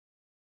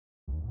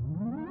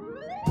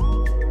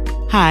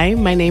Hi,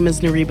 my name is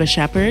Nariba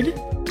Shepherd.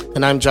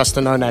 And I'm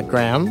Justin Arnett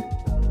Graham.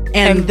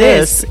 And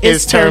this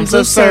is Terms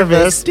of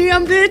Service.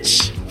 Damn,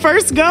 bitch.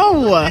 First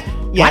go. Yes.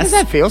 Why does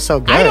that feel so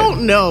good? I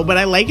don't know, but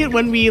I like it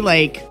when we,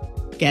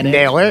 get it.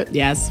 Nail it?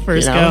 Yes,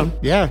 first go.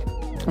 Yeah.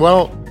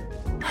 Well,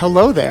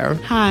 hello there.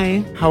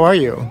 Hi. How are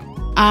you?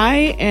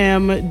 I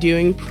am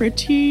doing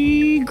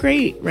pretty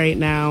great right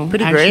now.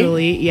 Pretty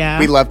actually, great? Yeah.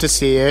 We love to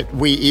see it.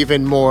 We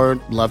even more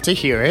love to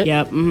hear it.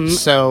 Yep. Mm-hmm.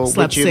 So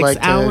Slept would you 6 like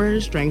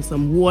hours, drank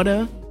some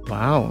water.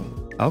 Wow.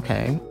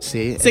 Okay.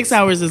 See? 6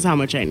 hours is how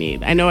much I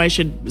need. I know I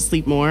should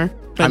sleep more,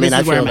 but this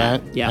is where I'm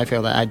at. Yeah. I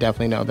feel that. I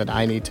definitely know that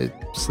I need to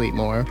sleep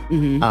more.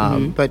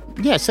 Mm-hmm. But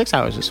yeah, 6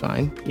 hours is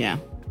fine. Yeah.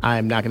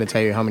 I'm not going to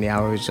tell you how many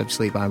hours of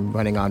sleep I'm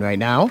running on right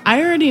now.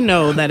 I already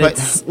know that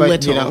it's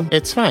little. You know,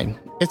 it's fine.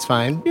 It's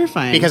fine. You're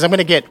fine. Because I'm going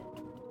to get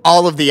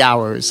all of the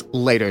hours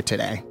later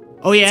today.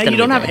 Oh yeah, you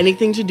don't have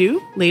anything to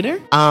do later?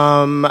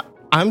 I'm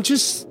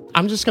just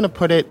going to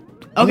put it.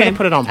 I'm going to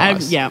put it on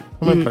pause. I'm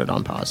going to put it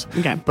on pause.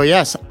 Okay. But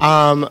yes.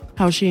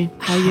 How's she?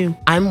 How are you?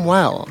 I'm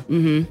well.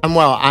 Mm-hmm. I'm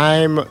well.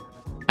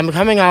 I'm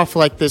coming off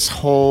this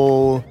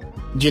whole,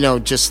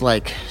 just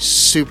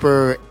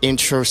super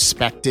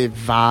introspective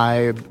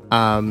vibe.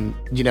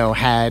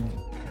 Had,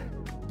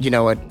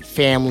 a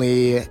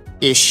family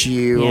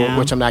issue,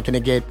 which I'm not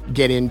going to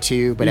get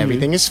into, but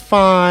everything is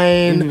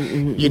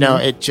fine.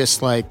 It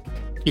just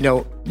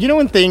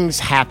when things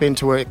happen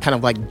to where it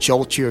kind of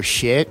jolts your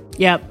shit.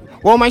 Yep.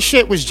 Well, my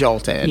shit was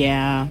jolted.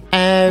 Yeah.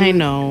 And I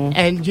know.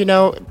 And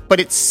but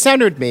it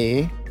centered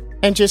me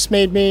and just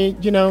made me,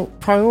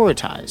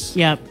 prioritize.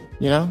 Yep.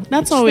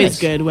 That's it's always nice.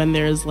 good when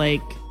there's a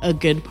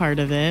good part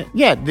of it.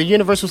 Yeah, the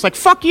universe was like,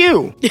 fuck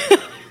you.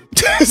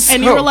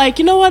 And you were like,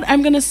 you know what?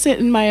 I'm going to sit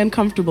in my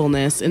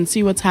uncomfortableness and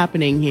see what's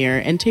happening here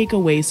and take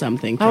away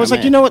something from I was like,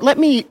 it. you know what? Let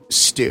me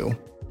stew.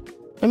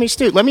 Let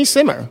me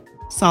simmer.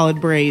 Solid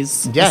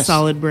braise. Yes. A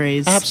solid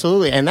braise.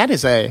 Absolutely. And that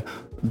is a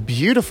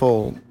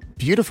beautiful,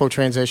 beautiful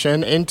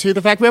transition into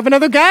the fact we have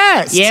another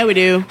guest. Yeah, we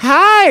do.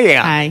 Hi.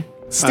 Hi.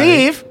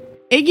 Steve.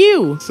 Hey,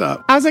 you. What's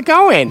up? How's it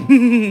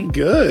going?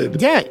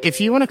 Good. Yeah,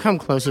 if you want to come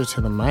closer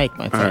to the mic,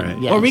 my friend.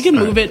 right. Yes. Or we can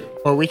move it.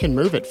 Or we can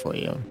move it for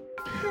you.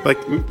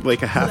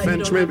 Like a half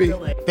inch, maybe?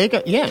 They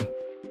go, yeah.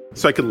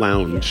 So I could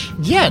lounge.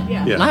 Yeah,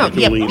 Yeah, loud. I can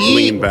Yeah,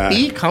 lean back.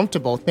 be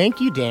comfortable. Thank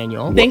you,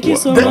 Daniel. Thank you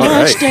so All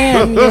much, right.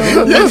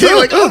 Daniel. You're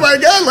like, oh my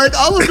god,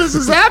 all of this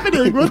is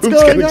happening. What's Room's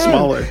going getting on?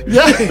 smaller.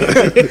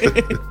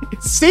 Yeah.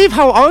 Steve,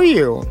 how are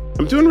you?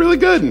 I'm doing really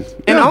good. And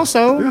Yeah.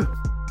 also, Yeah.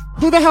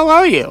 who the hell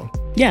are you?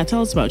 Yeah,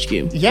 tell us about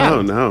you. Yeah.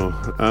 Oh,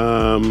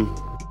 no.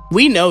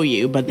 We know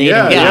you, but they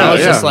Yeah, don't. Yeah, know. I was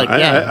yeah. just like,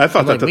 yeah. I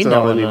thought I'm like, that's we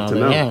all I know needed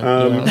to one know.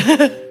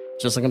 another, yeah.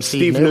 Just like I'm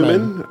Steve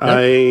Newman. Yep.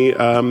 I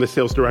am the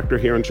sales director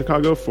here in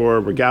Chicago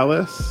for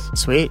Regalis.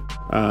 Sweet.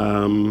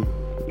 I'm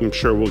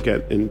sure we'll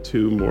get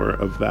into more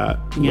of that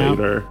Yeah.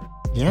 later.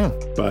 Yeah,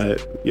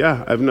 But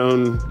yeah, I've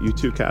known you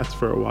two cats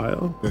for a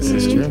while. this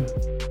is true.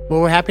 Well,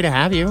 we're happy to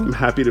have you. I'm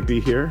happy to be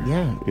here.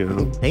 Yeah. You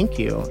know, Thank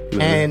you.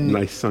 on a And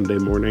nice Sunday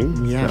morning.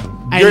 yeah. So.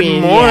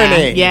 Good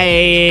morning. Yeah.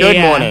 Good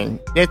yeah. morning.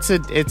 It's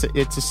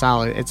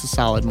a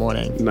solid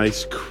morning.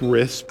 Nice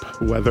crisp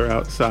weather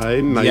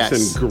outside, nice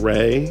Yes. and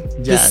gray.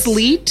 The Yes.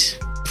 sleet,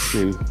 I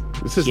mean,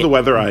 this is the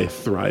weather I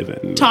thrive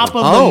in. top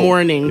of Oh. the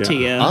morning to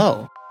you. Yeah.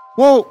 Oh.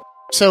 Well,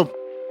 so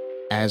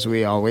as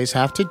we always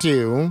have to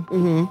do,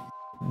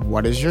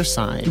 what is your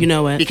sign? You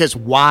know it. Because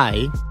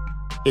why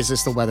is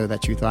this the weather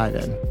that you thrive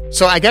in?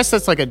 So I guess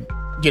that's it's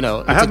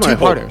I have a my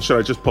whole, two-parter. should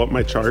I just pull up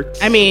my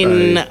charts? I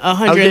mean, I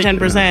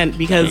 110%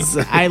 because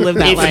I live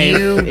that If life.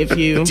 you If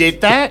you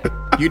did that,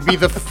 you'd be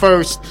the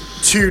first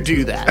to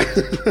do that.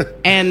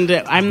 and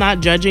I'm not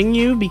judging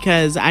you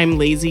because I'm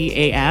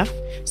lazy AF,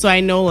 so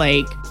I know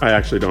I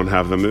actually don't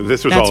have them.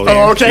 This was That's all.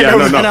 fair. Oh, okay.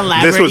 Yeah, An no.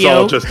 elaborate This was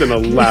all yoke. just an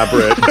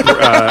elaborate.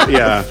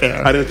 Yeah,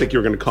 I didn't think you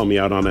were going to call me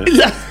out on it.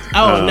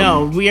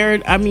 no,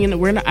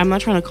 I'm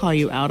not trying to call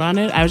you out on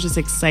it. I was just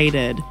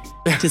excited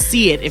to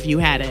see it if you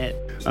had it.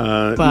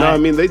 No, I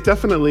mean they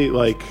definitely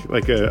I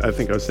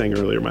think I was saying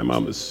earlier. My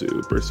mom is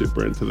super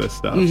into this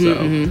stuff.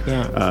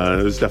 Yeah.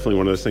 It was definitely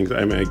one of those things.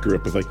 I mean, I grew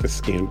up with the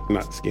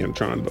not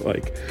Scantron,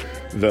 but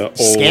the old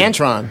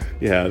Scantron.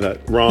 Yeah,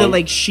 that wrong.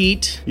 The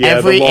sheet. yeah,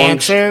 every the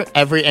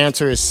long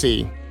answer is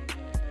C.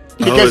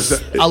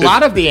 Because a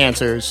lot of the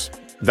answers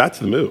that's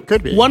the move.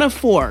 could be 1 of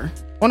 4.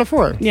 1 of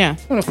 4. Yeah.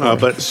 1 of 4.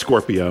 But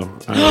Scorpio.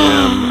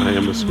 I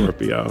am a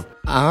Scorpio.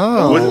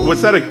 Oh.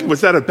 Was that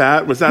a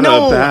bad? Was that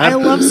No, a bad? I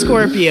love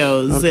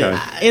Scorpios. Okay.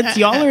 It's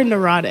y'all are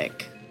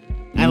neurotic.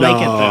 I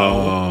like it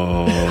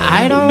though.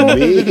 I don't.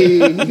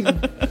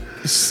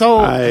 Me. So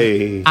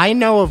I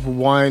know of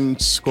one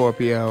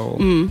Scorpio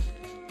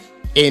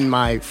in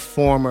my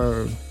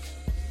former,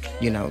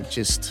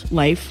 just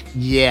Life.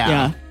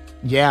 yeah.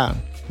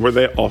 Were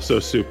they also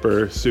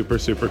super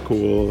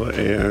cool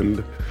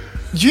and?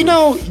 You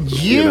know.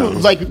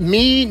 like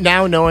me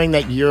now knowing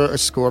that you're a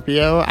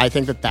Scorpio, I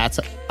think that's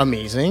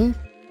amazing.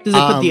 Does it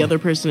put the other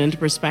person into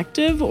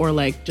perspective or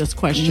just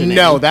questioning?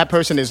 No, that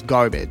person is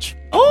garbage.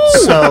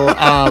 Oh, So,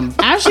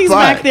 Ashley's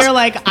back there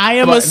I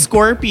am a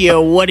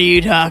Scorpio. What are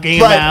you talking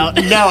about?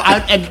 No,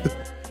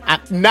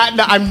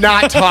 I'm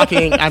not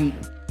talking. I'm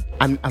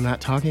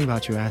not talking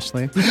about you,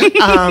 Ashley.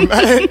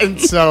 And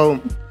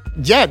so,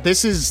 yeah,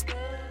 this is.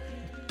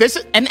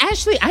 And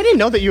Ashley, I didn't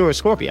know that you were a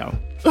Scorpio.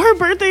 Her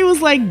birthday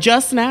was like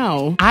just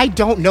now. I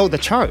don't know the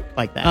chart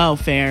like that. Oh,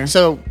 fair.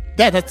 So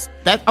yeah, that's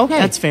okay.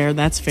 That's fair.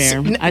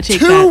 I take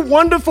two that.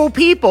 wonderful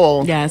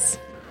people. Yes.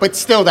 But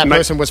still, that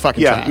person was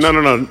fucking trash.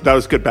 No. That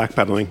was good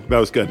backpedaling. That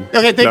was good.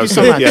 Okay, thank you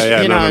so much.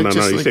 Yeah. You know, No.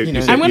 just You like, saved- you know,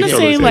 you I'm saved- going to you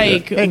say totally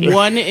saved like it.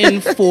 1 in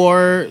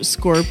 4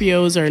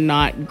 Scorpios are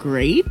not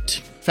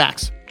great.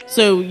 Facts.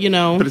 So, you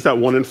know. But is that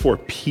 1 in 4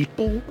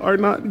 people are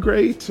not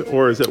great,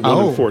 or is it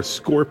 1 in 4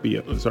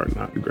 Scorpios are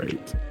not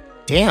great?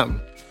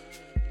 Damn.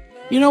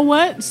 You know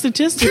what?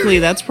 Statistically,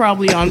 that's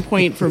probably on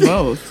point for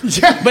both.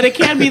 Yeah. But it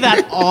can't be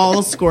that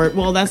all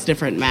Well, that's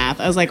different math.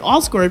 I was like,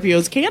 all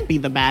Scorpios can't be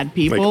the bad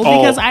people Like,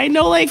 all because I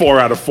know like 4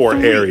 out of 4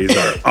 Aries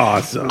are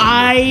awesome.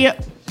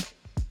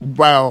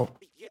 Well,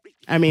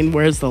 I mean,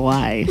 where's the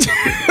lie?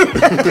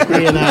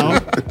 You know,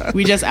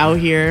 we just out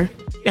here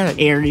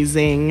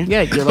Ariesing.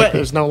 yeah, you're like,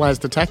 there's no lies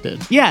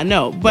detected. Yeah,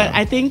 no, but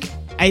I think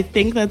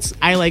that's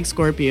I like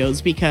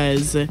Scorpios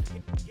because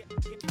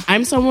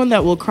I'm someone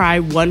that will cry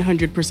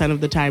 100%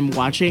 of the time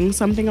watching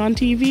something on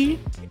TV,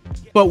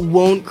 but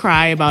won't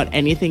cry about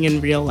anything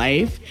in real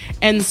life.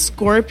 And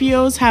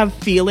Scorpios have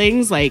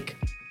feelings like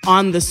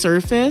on the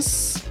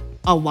surface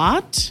a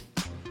lot,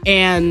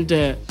 and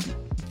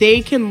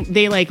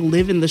they like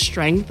live in the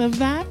strength of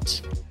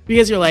that.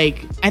 Because you're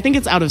like, I think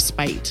it's out of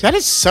spite. That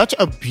is such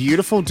a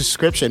beautiful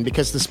description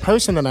because this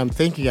person that I'm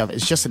thinking of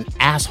is just an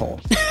asshole.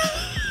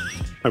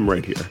 I'm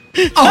right here.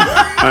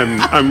 Oh.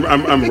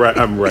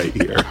 I'm right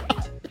here.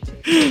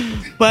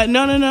 But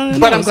no.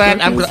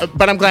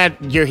 But I'm glad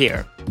you're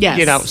here. Yes.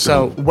 You know,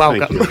 so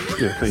welcome. Thank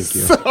you. Yeah, thank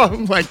you. So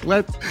I'm like,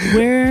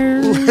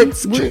 where get do we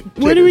into go? it.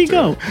 Where do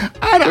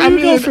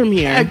we go from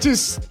here? I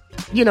just,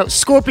 you know,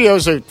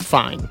 Scorpios are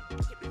fine.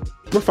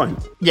 We're fine.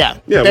 Yeah.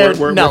 Yeah,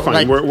 we're fine.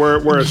 Like,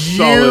 we're a you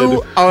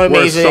solid. are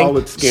amazing. We're a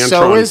solid Scantron.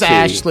 So is C.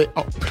 Ashley.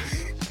 Oh.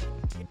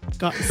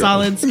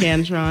 Solid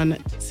Scantron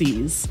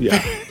C's.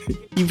 Yeah.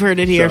 You've heard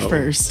it here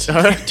first.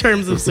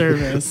 Terms of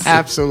service.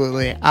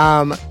 Absolutely.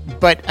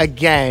 But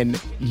again,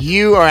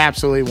 you are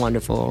absolutely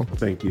wonderful.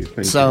 Thank you.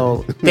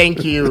 So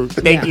thank you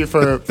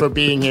for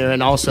being here,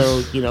 and also,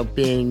 you know,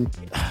 being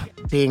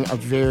a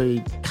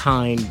very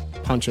kind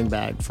punching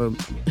bag for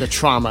the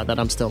trauma that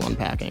I'm still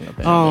unpacking a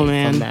bit. Oh,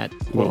 man. From that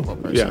horrible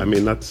person. Yeah, I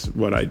mean, that's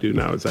what I do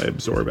now is I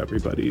absorb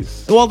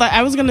everybody's. Well,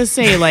 I was gonna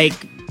say, like,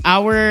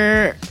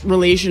 our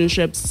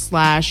relationships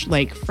 /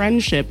 like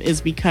friendship is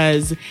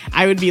because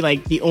I would be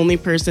like the only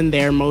person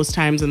there most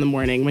times in the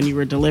morning when you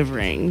were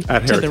delivering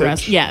At to Heritage? the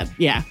rest.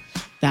 Yeah,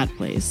 that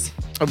place,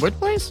 A what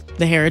place?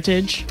 the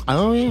Heritage.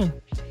 Oh yeah.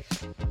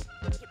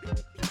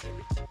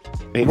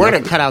 Ain't We're nothing-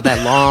 gonna cut out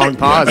that long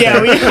pause. Yeah,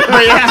 there.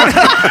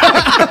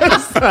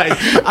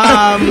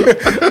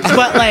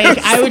 but like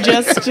I would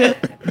just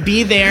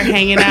be there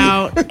hanging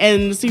out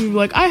and see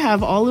like I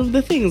have all of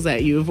the things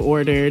that you've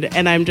ordered,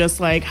 and I'm just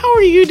like, how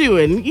are you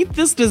doing? Eat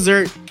this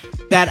dessert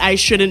that I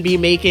shouldn't be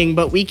making,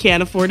 but we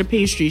can't afford a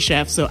pastry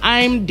chef, so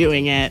I'm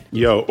doing it.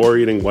 Yo, or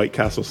eating White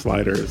Castle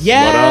sliders.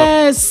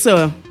 Yes,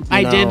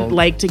 I No. did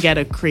like to get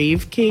a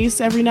Crave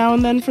case every now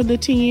and then for the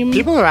team.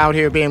 People are out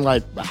here being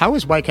like, "How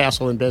is White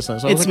Castle in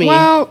business?" I was It's like, me.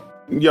 Well,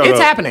 Yo, it's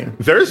happening.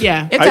 There's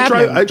Yeah. It's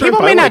happening. People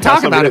by may not White talk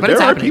Castle about it, but there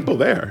it's are happening. people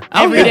there.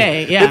 Every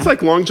day, yeah. It's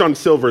like Long John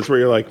Silver's where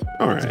you're like,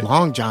 all right,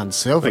 Long John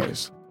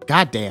Silver's.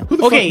 God damn. who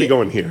the fuck be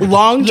going here?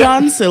 Long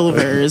John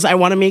Silver's, I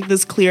want to make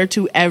this clear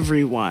to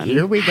everyone.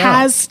 Here we go.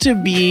 Has to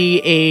be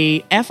a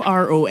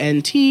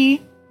FRONT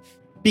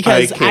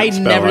because I I, can't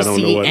spell. never I don't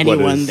know see what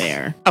anyone is.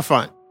 there. A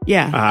front.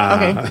 Yeah.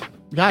 Okay.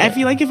 Got it. I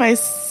feel like if I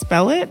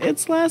spell it,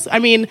 it's less. I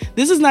mean,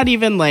 this is not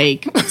even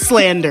like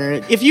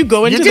slander. If you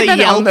go into did the that on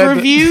Yelp the-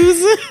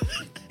 reviews,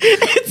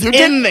 it's You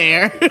did- in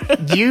there.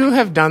 You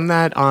have done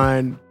that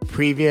on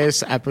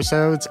previous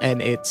episodes,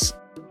 and it's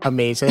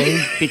amazing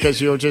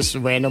because you'll just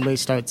randomly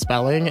start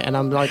spelling, and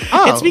I'm like,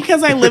 oh, It's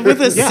because I live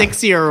with a Yeah.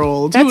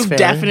 6-year-old That's who fair.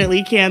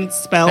 definitely can't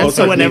spell. It's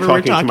So like me whenever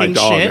we're talking to my talking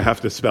dog, shit, I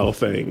have to spell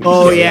things.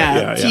 oh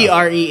yeah,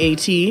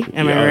 TREAT.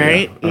 Am Yeah, I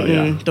right? yeah. Oh,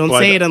 yeah. Don't Well,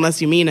 say I- it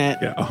unless you mean it.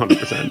 Yeah,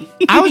 100%.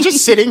 I was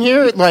just sitting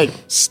here, like,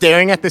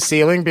 staring at the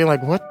ceiling, being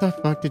like, what the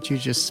fuck did you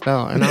just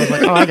spell? And I was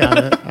like, oh, I got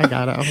it.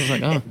 I was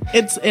like, oh.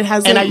 It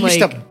hasn't. And I used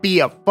like, to be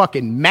a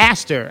fucking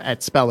master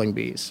at spelling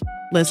bees.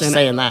 listen. Just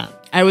saying that.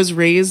 I was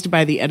raised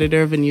by the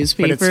editor of a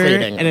newspaper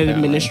fading, and an apparently.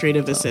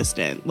 administrative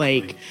assistant.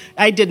 Like,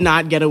 I did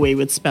not get away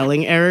with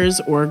spelling errors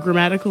or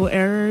grammatical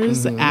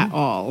errors at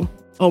all.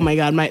 Oh my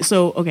God.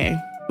 Okay.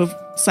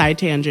 Side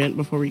tangent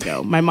before we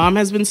go. My mom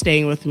has been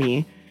staying with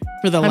me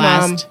for the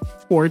last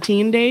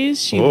 14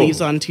 days. She leaves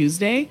on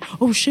Tuesday.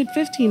 Oh shit,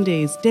 15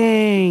 days.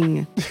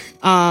 Dang.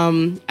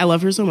 I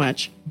love her so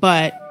much.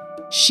 But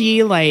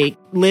she like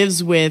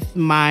lives with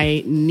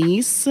my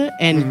niece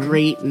and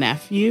great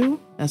nephew.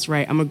 That's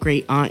right. I'm a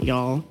great aunt,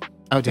 y'all.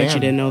 Oh, damn. Bet you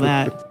didn't know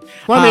that.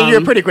 Well, I mean,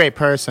 you're a pretty great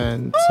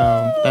person,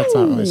 so that's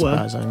not really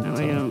surprising. Oh,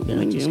 So, I am. yeah,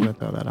 Thank just you. gonna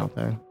throw that out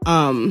there.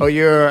 Oh,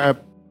 you're a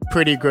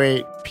pretty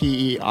great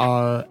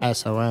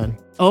PERSON.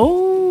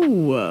 Oh,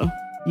 Ooh,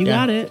 you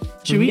got it.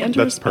 Should we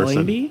enter That's a spelling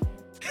person. bee?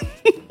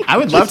 I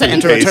would love to in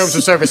enter a case terms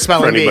of service For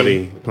spelling bee.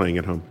 anybody playing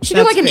at home. We should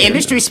do like an That's fair.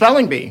 industry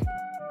spelling bee.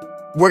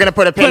 We're gonna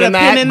put a pin Put a in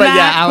that, pin in but that,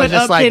 yeah, I was put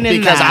just a like pin in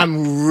because that.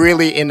 I'm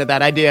really into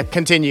that idea.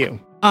 Continue.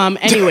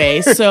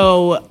 Anyway,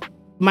 so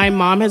my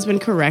mom has been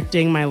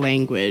correcting my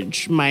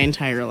language my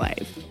entire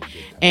life.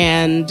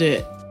 And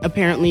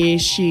apparently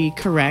she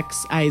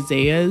corrects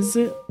Isaiah's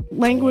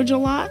language a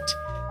lot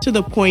to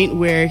the point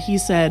where he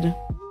said,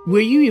 "Were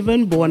you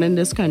even born in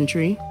this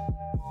country?"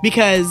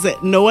 Because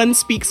no one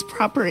speaks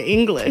proper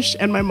English.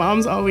 And my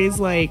mom's always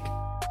like,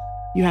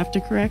 "You have to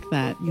correct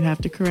that. You have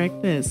to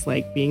correct this,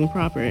 like being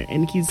proper."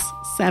 And he's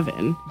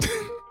 7.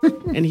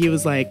 And he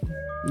was like,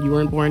 "You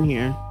weren't born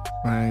here."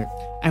 Right.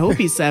 I hope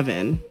he's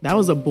 7. That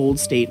was a bold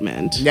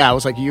statement. Yeah, I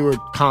was like, you were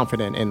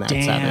confident in that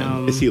 7.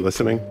 Damn. Is he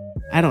listening?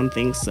 I don't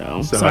think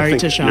so. So I Sorry,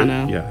 think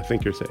Tashana. you're- Yeah, I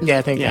think you're safe. Yeah,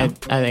 I think Yeah. I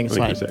think I it's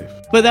think fine. you're safe.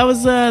 But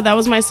that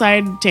was my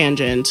side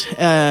tangent.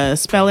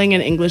 Spelling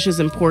and English is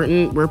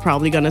important. We're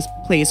probably gonna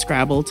play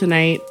Scrabble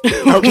tonight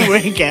when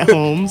we get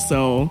home.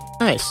 So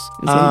Nice.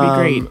 it's gonna be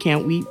great.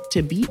 Can't wait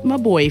to beat my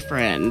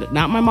boyfriend.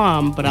 Not my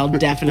mom, but I'll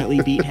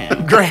definitely beat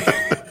him. Great.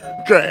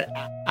 Great.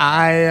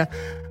 I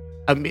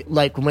mean,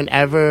 like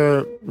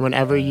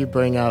whenever you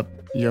bring up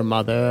your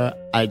mother,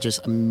 I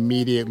just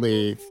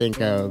immediately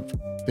think of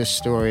the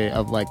story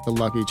of like the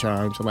Lucky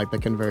Charms and like the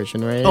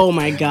conversion rate. Oh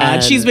my god,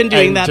 And- she's been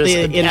doing and that just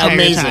the entire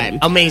amazing, time.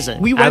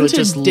 Amazing. We I went would to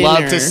just love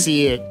dinner. to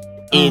see it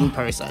in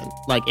person.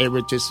 Like it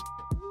would just.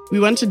 We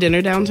went to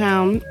dinner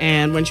downtown,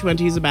 and when she went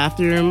to use the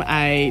bathroom,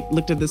 I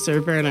looked at the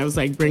server and I was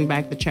like, "Bring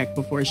back the check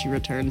before she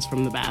returns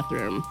from the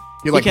bathroom."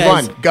 You're like,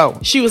 Because run, go.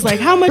 She was like,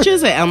 "How much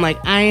is it?" I'm like,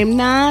 "I am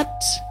not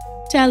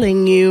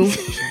telling you."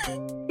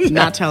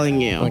 Not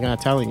telling you. Like I'm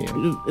not telling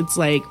you. It's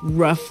like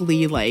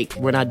roughly like,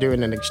 We're not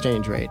doing an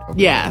exchange rate. over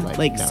yeah, there.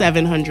 like no.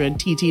 700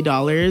 TT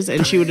dollars.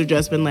 And she would have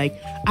just been like,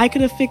 "I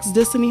could have fixed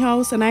this in the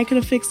house and I could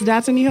have fixed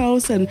that in the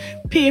house and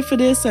pay for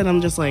this." And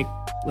I'm just like,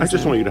 I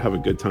just want you to have a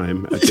good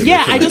time. At dinner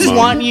yeah, I tonight, just Mom.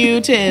 want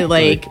you to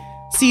like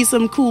see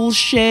some cool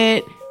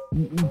shit,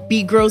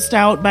 be grossed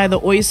out by the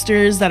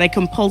oysters that I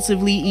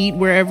compulsively eat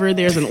wherever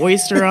there's an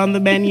oyster on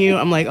the menu.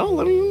 I'm like, "Oh,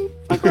 let me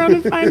fuck around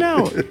and find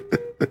out.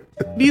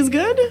 These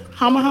good?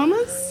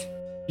 Hamahamas?"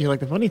 You're like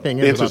the funny thing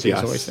The is about answer's these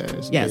yes.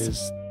 oysters. Yes.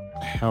 Is,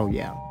 hell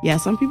yeah. Yeah,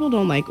 some people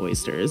don't like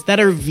oysters that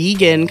are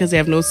vegan because they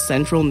have no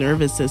central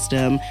nervous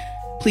system.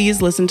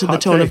 Please listen to the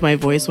Hot tone take. of my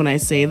voice when I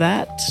say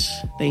that.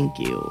 Thank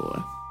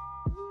you.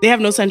 They have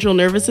no central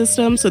nervous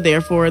system, so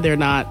therefore they're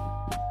not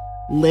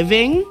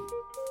living.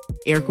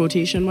 Air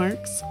quotation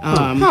marks.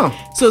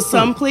 So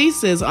some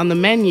places on the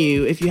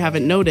menu, if you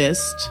haven't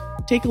noticed,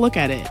 take a look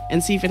at it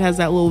and see if it has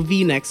that little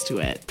V next to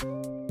it.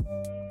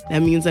 That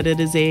means that it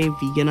is a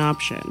vegan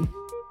option.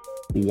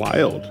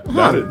 Wild.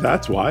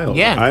 That's wild.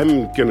 Yeah.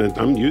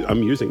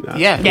 I'm using that.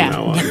 Yeah. from Yeah.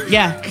 now on.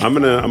 Yeah. I'm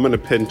gonna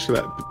pitch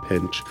that.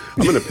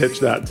 I'm gonna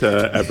pitch that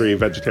to every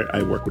vegetarian.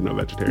 I work with no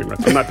vegetarian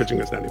restaurant. I'm not pitching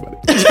this to anybody.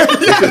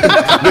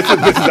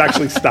 this is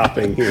actually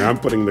stopping here. I'm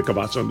putting the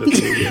kibosh on this.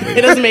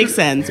 It doesn't make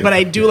sense, but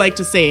I do like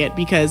to say it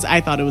because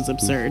I thought it was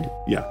absurd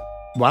Yeah.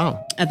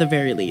 Wow. at the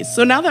very least.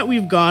 So now that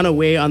we've gone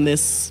away on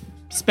this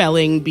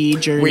spelling bee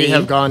journey, We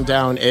have gone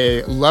down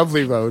a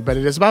lovely road, but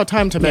it is about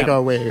time to make Yeah.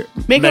 our way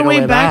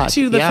back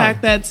to the Yeah.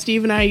 fact that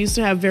Steve and I used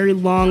to have very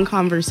long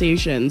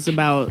conversations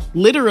about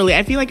literally,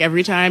 I feel like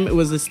every time it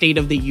was a State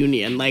of the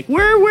Union. Like,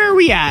 where are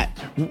we at?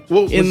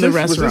 Well, In the was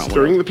restaurant this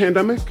during the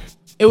pandemic?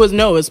 It was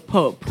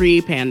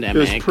pre-pandemic. It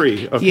was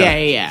pre,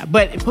 okay. Yeah.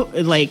 But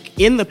like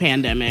in the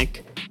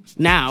pandemic,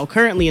 now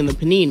currently in the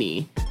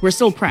panini, we're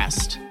still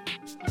pressed.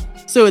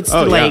 So it's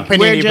Oh, yeah. like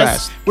Panini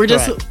pressed. we're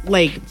just Correct.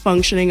 like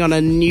functioning on a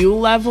new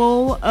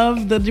level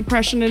of the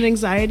depression and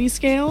anxiety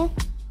scale.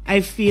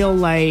 I feel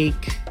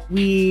like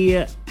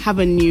we have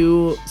a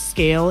new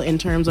scale in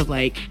terms of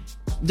like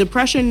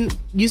depression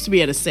used to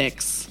be at a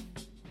 6,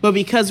 but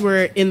because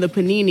we're in the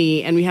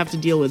panini and we have to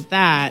deal with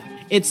that,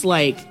 it's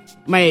like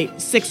my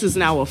 6 is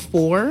now a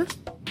 4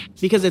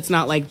 because it's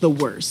not like the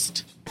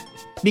worst.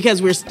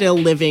 Because we're still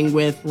living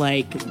with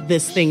like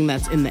this thing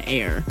that's in the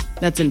air,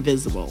 that's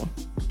invisible.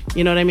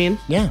 You know what I mean?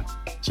 Yeah.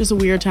 It's just a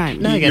weird time.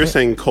 I get You're it.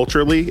 saying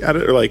culturally at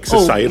it, or like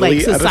Oh, societally,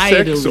 like at a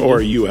 6, societally.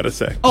 or you at a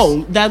 6?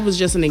 Oh, that was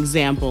just an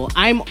example.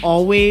 I'm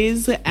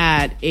always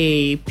at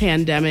a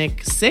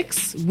pandemic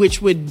 6,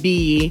 which would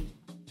be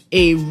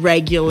a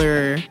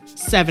regular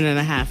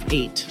 7.5,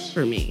 8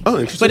 for me. Oh,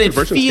 interesting But it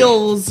conversion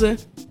feels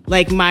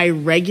like my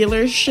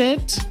regular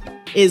shit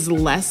is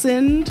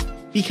lessened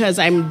because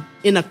I'm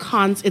in a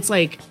it's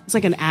like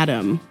an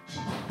atom,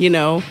 you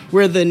know,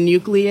 where the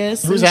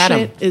nucleus Who's and Adam?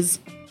 shit is.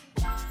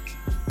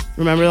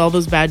 Remember all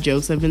those bad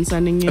jokes I've been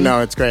sending you? No,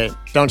 it's great.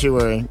 Don't you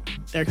worry.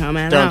 They're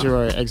coming Don't out. you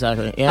worry.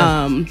 Exactly.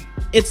 Yeah.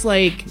 It's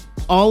like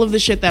all of the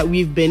shit that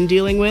we've been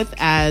dealing with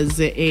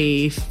as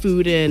a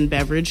food and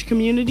beverage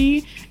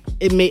community,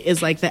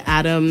 is like the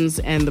atoms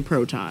and the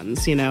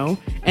protons, you know?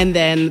 And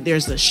then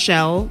there's a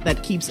shell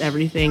that keeps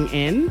everything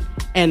in.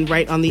 and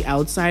right on the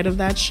outside of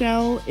that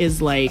shell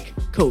is like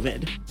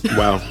COVID.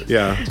 Wow.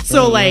 Yeah.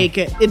 So like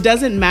it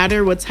doesn't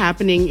matter what's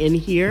happening in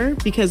here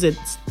because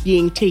it's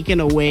being taken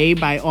away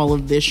by all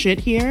of this shit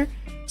here.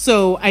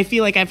 So I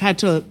feel like I've had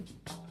to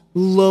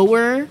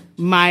lower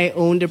my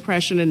own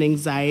depression and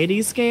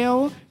anxiety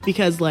scale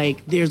because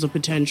like there's a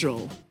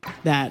potential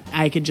that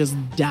I could just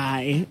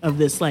die of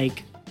this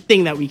like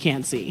thing that we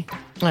can't see.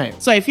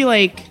 Right. So I feel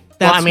like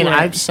that's Well, I mean, what-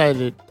 I've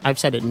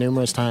said it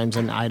numerous times,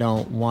 and I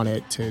don't want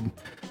it to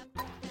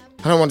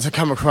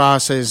come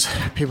across as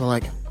people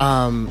like,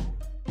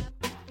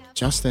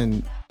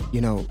 Justin,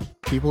 you know,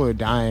 people are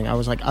dying. I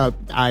was like,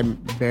 I'm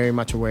very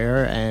much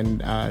aware, and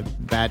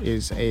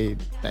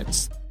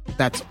that's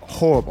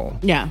horrible.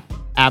 yeah.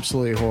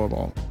 Absolutely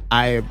horrible.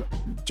 I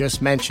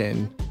just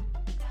mentioned,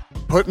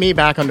 put me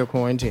back under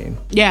quarantine.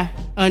 Yeah,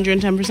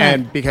 110%.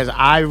 And because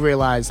I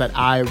realized that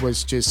I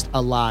was just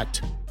a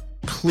lot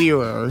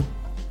clearer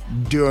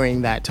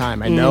during that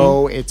time. I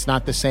know it's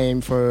not the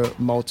same for a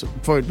lot of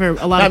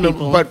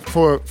people. but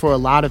for a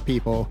lot of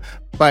people.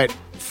 But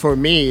for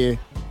me,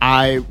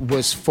 I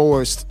was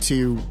forced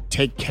to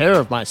take care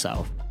of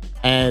myself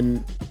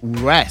and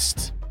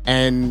rest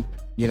and,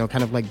 you know,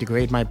 kind of like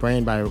degrade my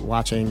brain by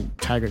watching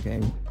Tiger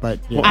King. But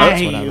you know,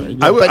 that's whatever. You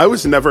know, I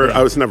was never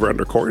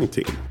under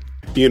quarantine.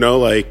 You know,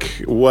 like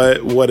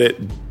what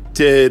it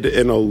did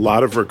in a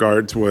lot of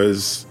regards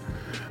was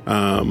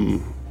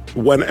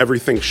when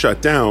everything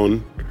shut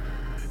down.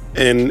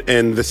 And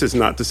this is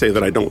not to say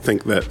that I don't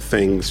think that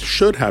things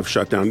should have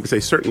shut down, because they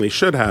certainly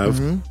should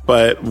have.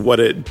 But what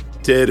it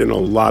did in a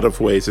lot of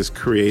ways is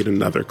create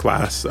another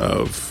class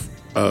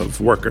of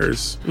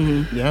workers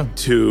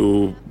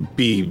to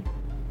be,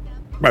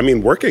 I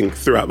mean, working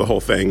throughout the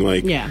whole thing.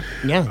 Like,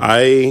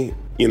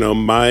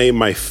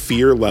 my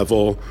fear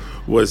level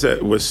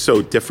was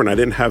so different. I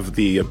didn't have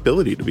the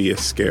ability to be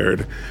as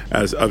scared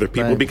as other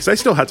people because I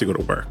still had to go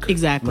to work.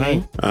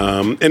 Exactly.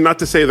 And not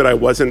to say that I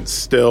wasn't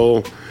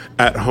still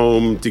at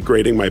home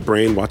degrading my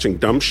brain watching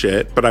dumb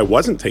shit, but I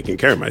wasn't taking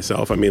care of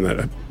myself. I mean,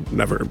 I've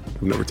never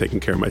taken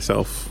care of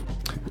myself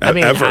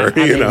ever.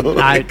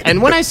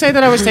 And when I say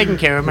that I was taking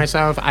care of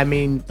myself, I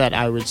mean that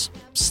I was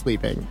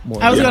sleeping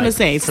more. I was than going to like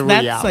say, so 3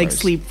 that's hours. like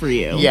sleep for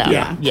you.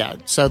 Yeah.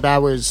 So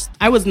that was...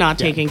 I was not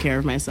taking care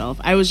of myself.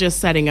 I was just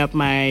setting up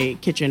my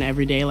kitchen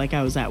every day like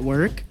I was at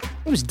work.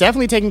 I was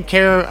definitely taking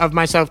care of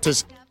myself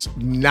to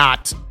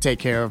not take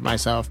care of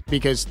myself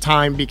because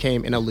time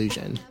became an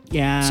illusion.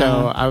 Yeah.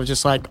 So I was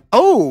just like,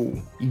 oh,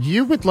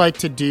 you would like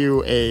to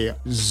do a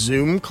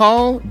Zoom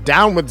call?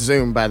 Down with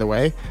Zoom, by the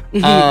way.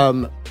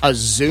 A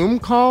Zoom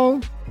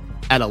call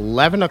at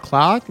 11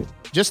 o'clock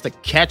just to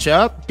catch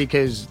up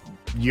because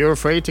you're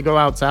afraid to go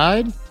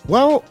outside?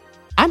 Well,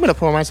 I'm going to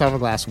pour myself a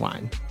glass of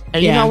wine.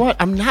 And you know what?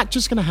 I'm not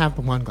just going to have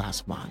the one glass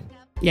of wine.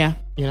 Yeah.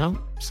 You know?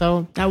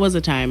 So that was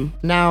a time.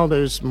 now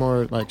there's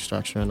more like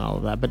structure and all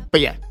of that.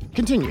 But yeah,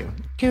 continue.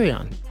 Carry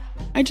on.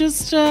 I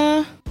just,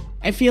 I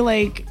feel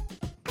like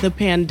the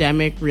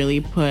pandemic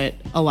really put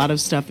a lot of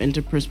stuff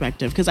into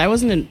perspective because I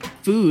wasn't in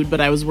food,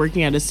 but I was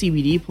working at a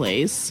CBD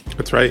place.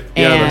 That's right.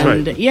 Yeah,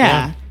 that's right.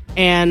 Yeah.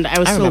 And I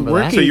was still remember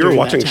that. working. So you were during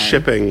watching that time.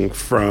 shipping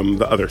from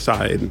the other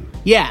side.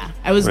 Yeah,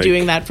 I was Like-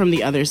 doing that from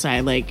the other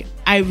side. Like,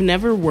 I've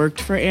never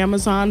worked for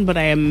Amazon, but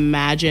I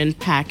imagine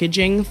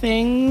packaging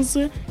things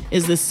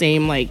is the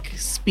same, like,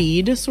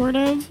 speed, sort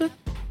of.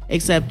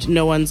 Except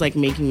no one's, like,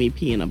 making me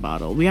pee in a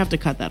bottle. We have to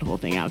cut that whole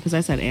thing out because I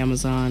said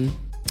Amazon.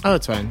 Oh,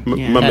 it's fine.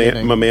 Yeah.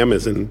 My mam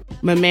is in.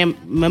 My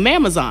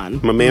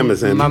Amazon. My mam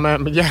is in.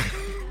 Yeah.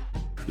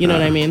 You know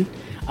what I mean?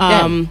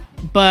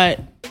 But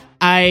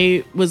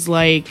I was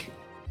like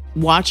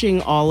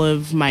watching all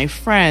of my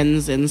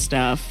friends and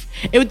stuff.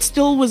 It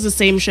still was the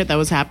same shit that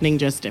was happening,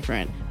 just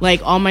different.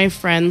 Like all my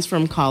friends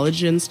from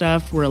college and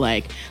stuff were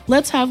like,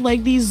 let's have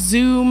like these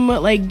Zoom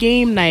like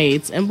game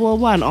nights and blah,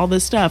 blah, and all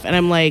this stuff. And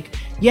I'm like,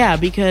 yeah,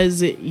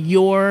 because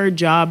your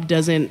job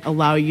doesn't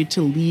allow you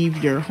to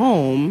leave your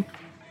home.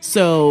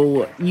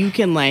 So you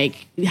can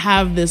like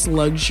have this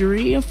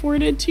luxury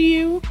afforded to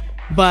you.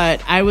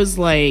 But I was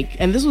like,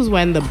 and this was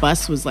when the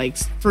bus was like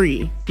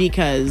free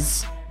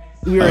because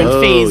we were in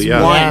phase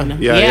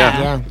one.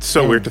 Yeah. It's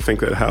so weird to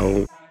think that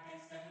how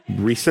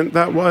recent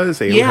that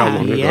was and how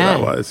long ago that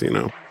was, you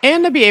know.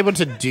 And to be able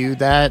to do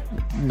that,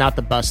 not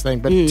the bus thing,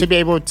 but to be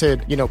able to,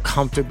 you know,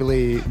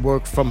 comfortably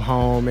work from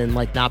home and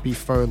like not be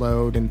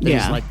furloughed and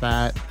things like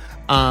that.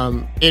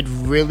 It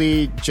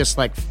really just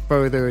like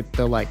furthered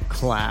the like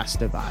class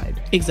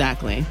divide.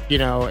 Exactly. You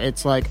know,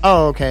 it's like,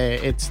 oh, okay,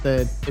 it's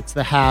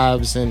the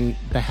haves and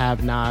the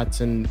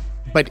have-nots, and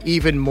but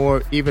even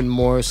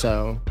more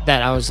so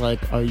that I was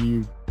like, are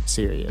you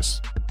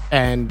serious?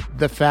 And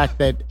the fact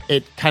that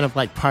it kind of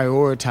like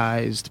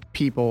prioritized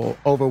people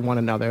over one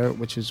another,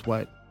 which is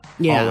what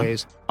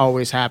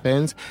always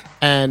happens.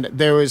 And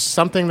there was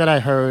something that I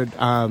heard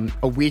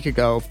a week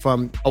ago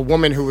from a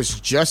woman who was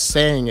just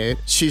saying it.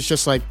 She's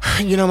just like,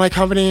 you know, my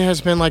company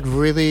has been like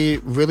really,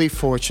 really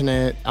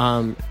fortunate,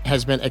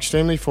 has been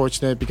extremely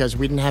fortunate because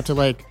we didn't have to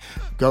like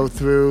go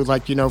through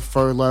like, you know,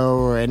 furlough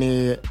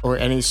or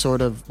any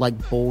sort of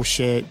like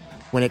bullshit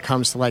when it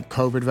comes to like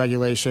COVID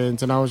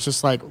regulations. And I was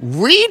just like,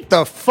 read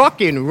the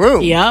fucking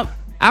room. Yep.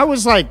 I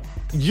was like,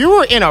 you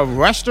were in a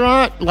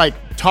restaurant, like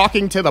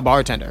talking to the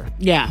bartender.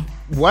 Yeah.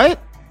 What?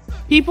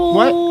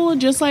 People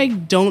just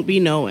like don't be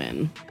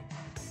knowing.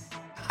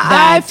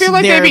 I feel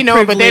like they their be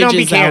knowing, but they don't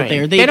be privilege is out caring.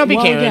 there. They don't be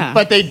well, caring, yeah.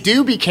 but they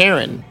do be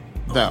caring,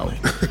 though.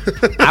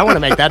 I want to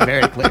make that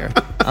very clear.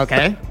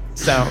 Okay?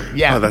 So,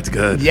 yeah. Oh, that's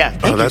good. Yeah,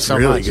 thank oh, you that's so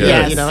really much. good. Yeah,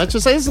 Yes. you know, it's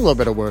just it's a little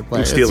bit of wordplay.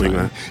 I'm stealing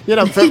It's that. fine. You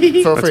know,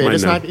 feel free. mine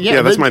It's now. not.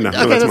 Yeah, that's mine now. No,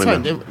 Okay, that's that's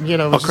mine fine. now. You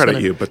know, I'll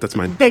credit you, but that's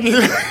mine. Thank you.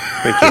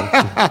 Thank you.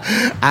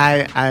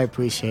 I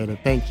appreciate it.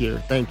 Thank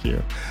you.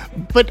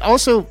 But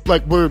also,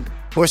 like we're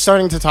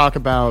starting to talk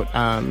about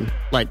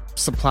like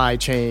supply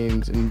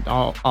chains and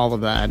all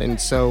of that. And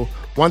so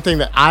one thing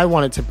that I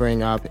wanted to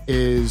bring up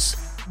is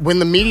when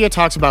the media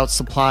talks about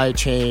supply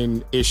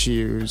chain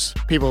issues,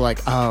 people are like,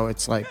 oh,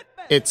 it's like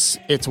it's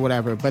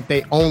whatever, but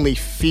they only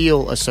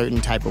feel a certain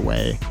type of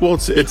way. Well,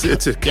 it's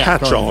a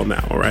catch-all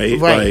now, right?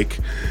 Right. Like,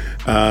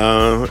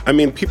 I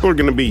mean, people have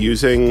been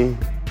using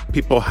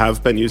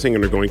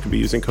and are going to be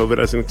using COVID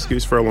as an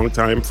excuse for a long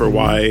time for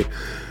why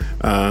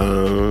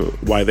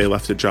they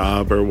left a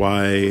job or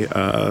why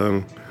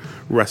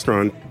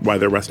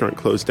their restaurant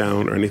closed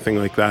down or anything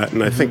like that.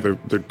 And I think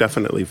they're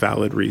definitely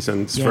valid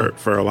reasons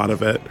for a lot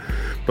of it.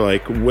 But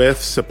like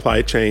with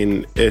supply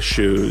chain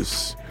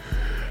issues,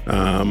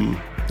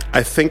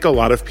 I think a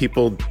lot of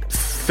people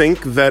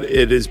think that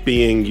it is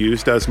being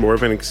used as more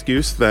of an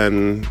excuse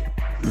than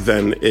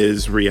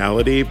is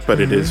reality,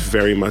 but it is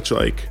very much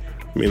like,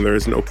 I mean, there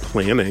is no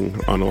planning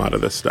on a lot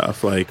of this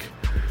stuff. Like,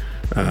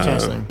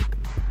 Interesting.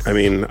 I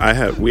mean,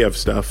 we have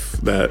stuff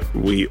that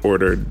we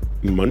ordered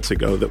months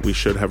ago that we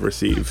should have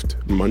received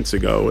months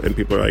ago, and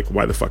people are like,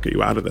 "Why the fuck are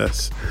you out of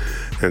this?"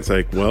 And it's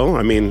like, well,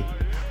 I mean,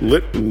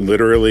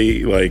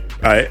 literally, like,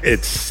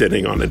 it's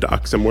sitting on a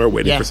dock somewhere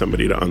waiting for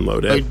somebody to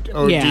unload it.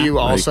 Or do Yeah. you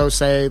also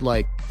say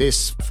like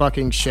this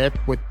fucking ship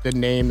with the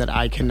name that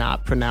I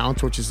cannot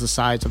pronounce, which is the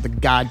size of the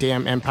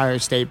goddamn Empire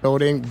State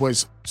Building,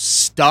 was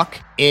stuck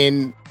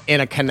in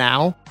a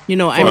canal? You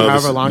know,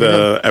 however long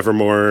the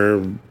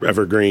Evergreen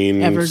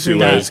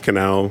Suez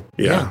Canal.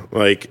 Yeah.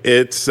 Like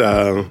it's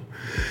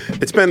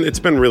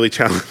been really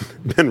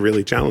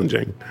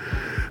challenging.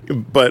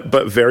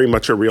 But very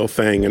much a real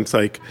thing. And it's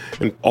like,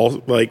 and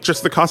all like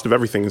just the cost of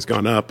everything has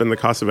gone up, and the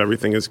cost of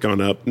everything has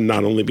gone up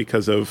not only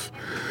because of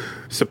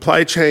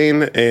supply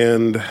chain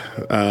and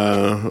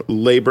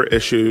labor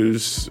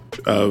issues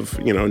of,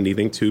 you know,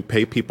 needing to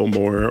pay people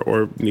more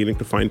or needing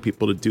to find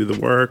people to do the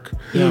work,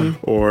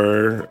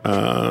 or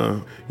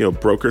you know,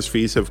 brokers'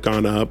 fees have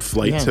gone up,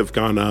 flights have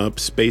gone up,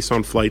 space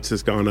on flights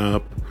has gone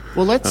up.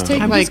 Well, let's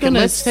take I'm just gonna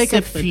let's take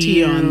a sip the tea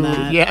few on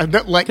that. Yeah,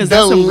 like 'Cause the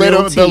that's some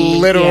real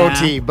literal tea.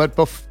 tea. But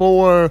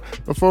before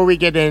we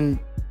get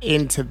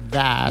into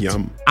that,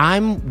 Yum.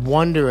 I'm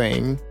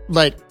wondering,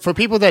 like, for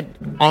people that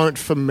aren't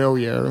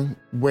familiar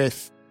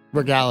with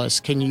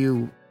Regalis, can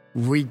you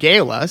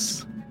regale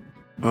us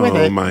with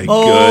Oh it? my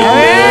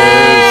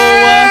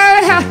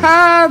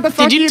goodness.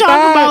 Did you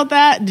talk about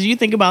that? Did you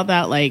think about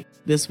that like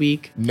this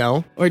week,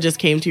 No. or just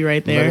came to you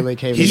right there? Literally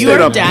came He to stayed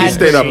me. up- he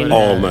stayed up brain.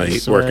 all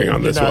night working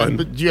on this one.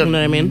 But you have You know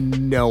what I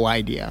mean? No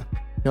idea.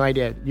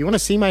 You want to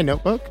see my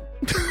notebook?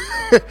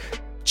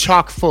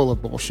 Chock full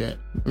of bullshit.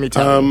 Let me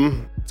tell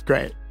you. It's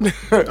great.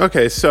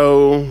 Okay,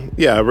 so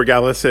yeah,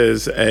 Regalis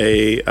is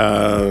a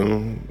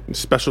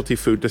specialty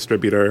food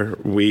distributor.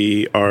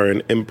 We are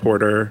an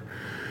importer.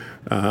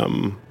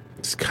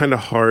 It's kind of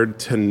hard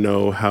to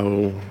know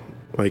how,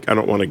 like, I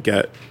don't want to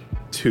get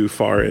too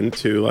far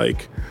into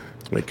like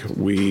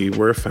we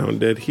were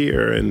founded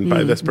here and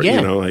by this person,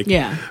 you know, like,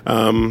 Yeah.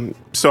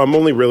 so I'm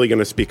only really going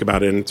to speak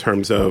about it in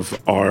terms of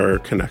our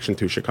connection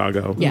to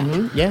Chicago.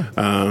 Yeah.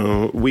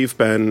 Yeah. We've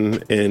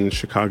been in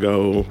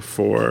Chicago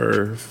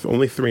for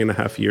only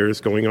 3.5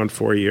 years, going on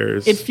 4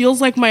 years. It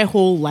feels like my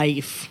whole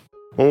life.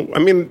 Well, I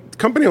mean, the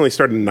company only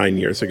started 9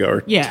 years ago,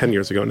 or Yeah. 10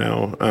 years ago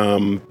now.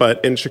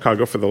 But in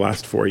Chicago for the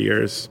last 4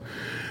 years,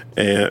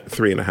 and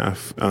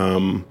 3.5.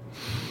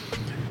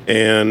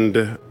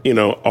 And, you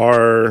know,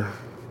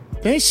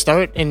 Did they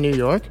start in New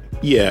York?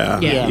 Yeah.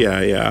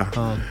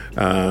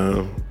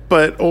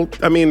 But,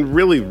 I mean,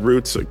 really,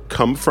 roots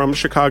come from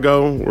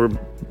Chicago. We're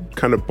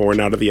kind of born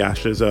out of the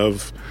ashes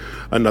of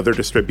another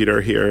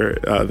distributor here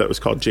that was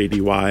called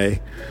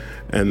JDY.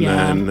 And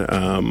then,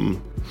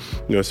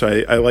 you know,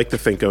 so I like to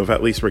think of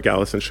at least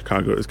Regalis in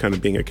Chicago as kind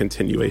of being a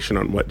continuation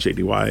on what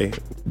JDY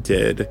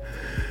did.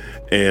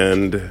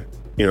 And,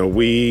 you know,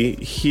 we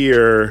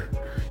here, you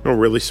know, a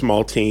really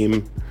small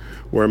team.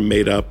 We're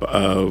made up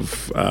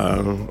of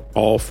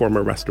all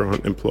former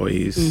restaurant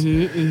employees.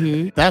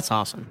 That's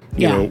awesome.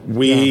 You know,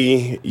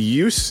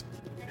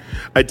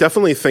 I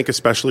definitely think,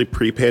 especially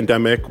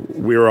pre-pandemic,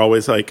 we were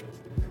always like,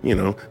 you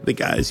know, the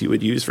guys you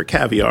would use for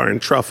caviar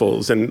and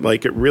truffles. And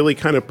like, it really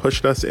kind of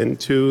pushed us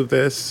into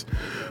this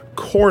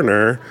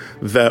corner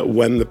that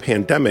when the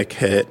pandemic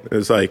hit, it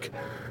was like,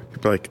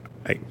 people are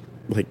like,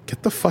 like,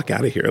 get the fuck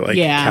out of here. Like,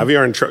 Yeah.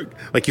 caviar and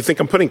like, you think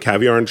I'm putting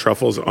caviar and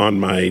truffles on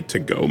my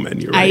to-go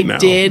menu right now? I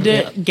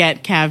did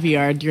get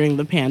caviar during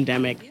the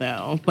pandemic,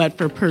 though, but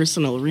for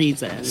personal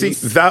reasons. See,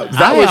 that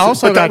I was,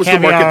 also but that got was the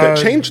market caviar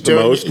that changed the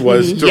during- most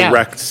was Yeah.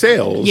 direct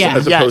sales Yeah.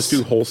 as opposed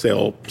Yes. to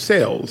wholesale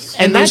sales.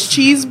 and those that's-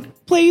 cheese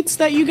plates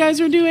that you guys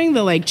were doing,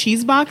 the like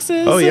cheese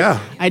boxes. Oh, yeah.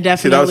 I See,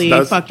 definitely that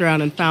was- fucked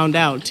around and found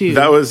out too.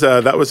 That was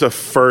a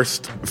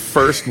first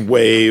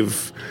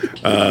wave,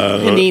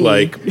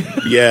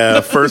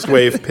 Panini. first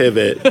wave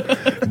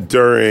pivot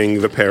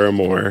during the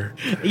Paramore.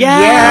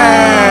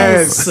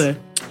 yes.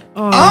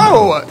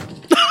 Oh,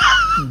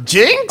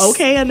 Jinx.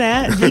 Okay,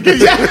 Annette.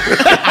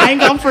 I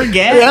ain't gonna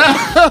forget.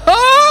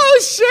 Oh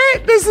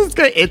shit, this is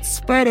good. It's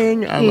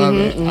spreading. I love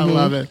it. I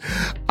love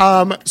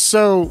it.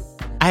 So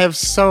I have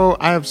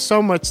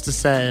so much to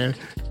say,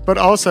 but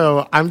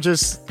also I'm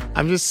just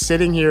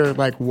sitting here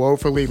like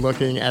woefully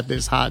looking at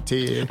this hot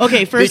tea.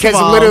 Okay, first because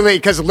of all,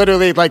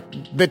 literally like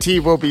the tea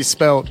will be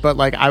spilled, but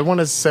like I want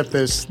to sip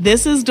this.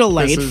 this is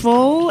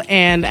delightful,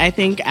 and I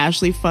think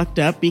Ashley fucked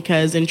up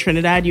because in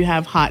Trinidad you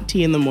have hot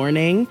tea in the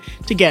morning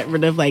to get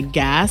rid of like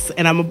gas,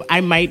 and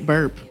I might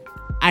burp.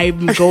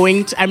 I'm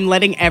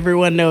letting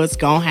everyone know it's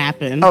gonna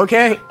happen.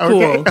 Okay.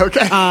 Cool.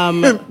 Okay. No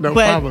No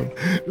problem.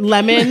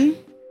 Lemon,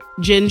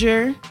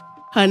 ginger,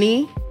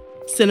 honey,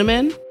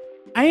 cinnamon.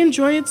 I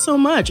enjoy it so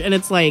much, and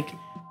it's like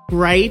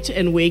bright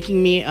and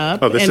waking me up.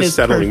 Oh, this and is it's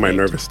settling my perfect.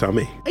 nervous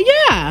tummy.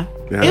 Yeah,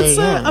 Yeah. it's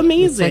Yeah.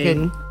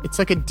 amazing. It's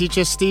like a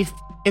digestif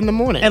in the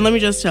morning. And let me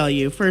just tell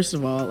you, first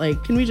of all,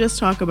 like, can we just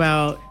talk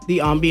about the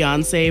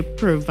ambiance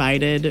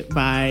provided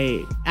by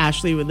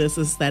Ashley with this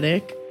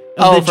aesthetic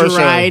Oh, of for the sure.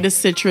 dried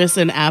citrus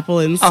and apple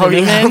and Oh,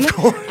 cinnamon? yeah, of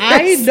course.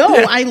 I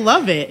know, I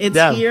love it. It's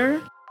Yeah. here.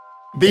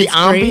 the it's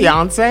great.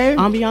 ambiance.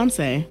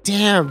 Ambiance.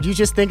 Damn, you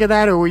just think of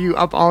that, or were you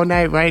up all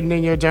night writing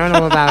in your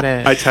journal about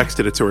it? I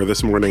texted it to her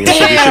this morning and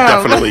said you should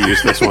Damn. definitely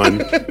use this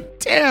one.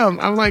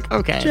 Damn, I'm like,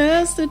 okay.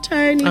 Just a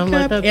tiny I'm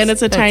like, cup. that's- And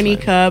it's a that's tiny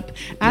fine. cup.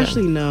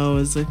 Ashley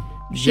knows.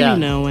 She Yeah.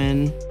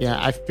 knowing. Yeah,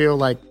 I feel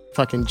like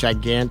fucking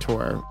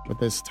Gigantor with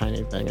this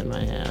tiny thing in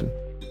my hand.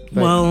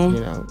 But, Well-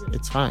 you know,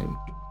 it's fine.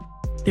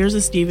 There's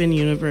a Steven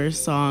Universe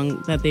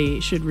song that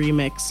they should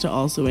remix to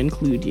also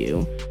include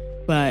you.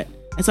 But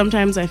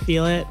sometimes I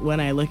feel it when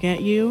I look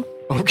at you.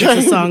 Okay.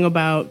 It's a song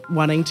about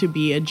wanting to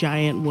be a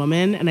giant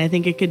woman, and I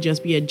think it could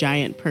just be a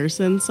giant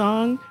person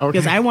song. Okay.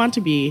 Because I want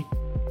to be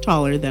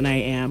taller than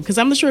I am. Because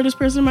I'm the shortest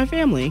person in my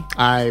family.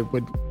 I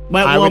would.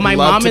 But, I well, would my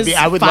love mom to is be.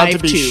 I would love to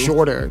be 5'2",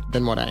 shorter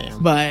than what I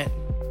am. but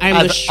I'm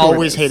I've the shortest.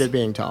 always hated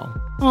being tall.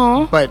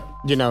 Aw, But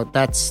you know,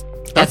 that's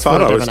I for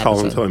thought a I was different tall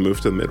episode. until I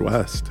moved to the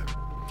Midwest.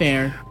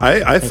 fair.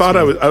 I thought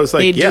I was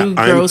like, They yeah, do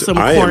grow some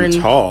I corn- am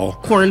tall.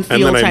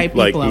 cornfield and then type I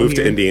like people out moved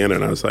to here. Indiana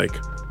and I was like,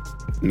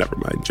 never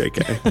mind,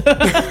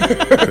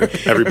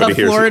 JK. Everybody The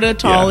here's Florida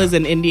tall yeah. is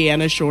an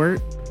Indiana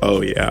short.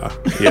 Oh yeah.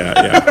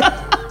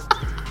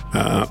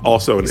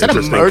 Also an Is that a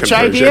interesting merch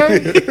conversion.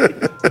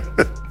 idea?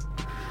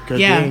 Could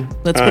Yeah, be.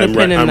 let's put a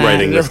pin in I'm that.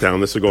 writing this down.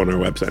 This will go on our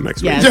website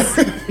next week. Yes.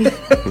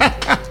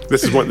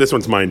 This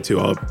one's mine too.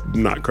 I'll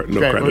not no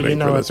Great. crediting Well, you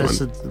know for what? this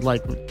This one. is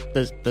like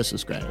this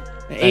is great.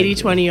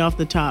 80-20 off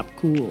the top.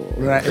 Cool.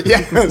 Right.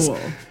 Yes. Cool.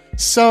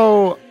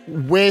 So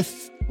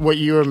with what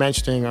you were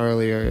mentioning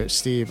earlier,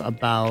 Steve,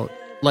 about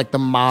like the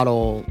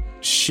model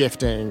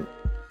shifting,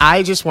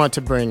 I just want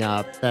to bring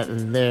up that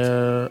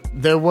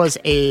there was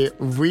a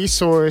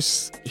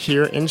resource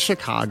here in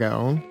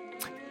Chicago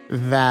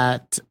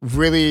that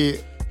really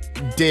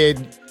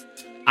did,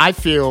 I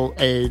feel,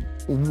 a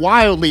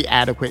wildly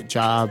adequate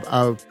job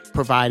of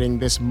providing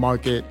this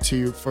market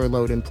to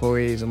furloughed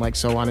employees and like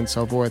so on and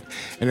so forth.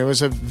 And it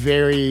was a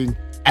very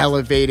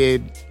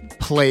elevated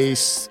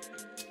place.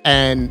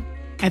 And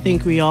I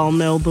think we all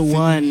know the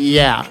one.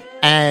 yeah.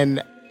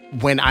 And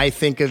when I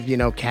think of, you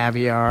know,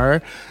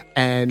 caviar,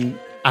 and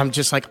I'm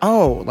just like,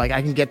 oh, like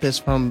I can get this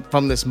from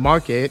this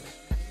market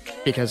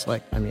because,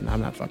 like, I mean, I'm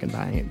not fucking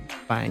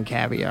buying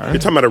caviar. You're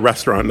talking about a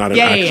restaurant, not an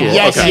Yeah, actual. yeah.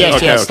 Yes, okay, yes,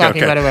 okay, yes, okay,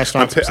 talking okay. about a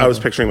restaurant I was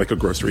picturing like a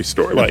grocery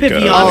store, like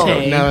Vivian. Oh,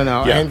 Okay. no.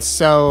 Yeah. And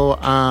so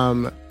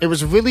it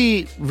was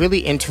really, really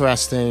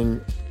interesting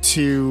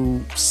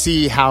to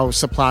see how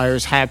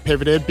suppliers have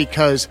pivoted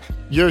because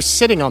you're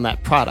sitting on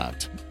that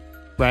product,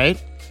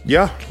 right?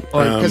 yeah.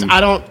 Because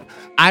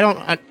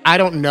I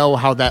don't know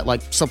how that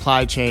like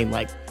supply chain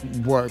like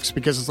works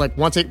because it's like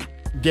once it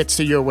gets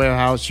to your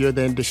warehouse, you're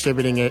then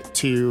distributing it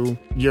to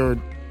your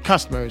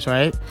customers,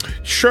 right?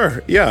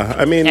 Sure. Yeah.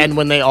 I mean, And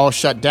when they all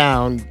shut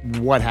down,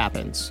 what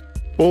happens?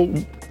 well,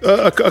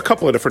 a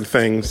couple of different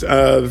things.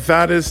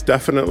 That is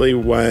definitely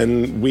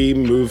when we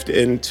moved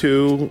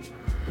into,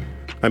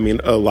 I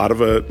mean, a lot of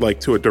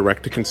to a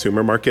direct to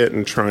consumer market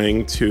and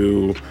trying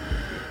to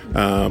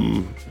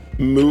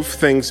move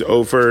things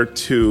over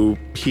to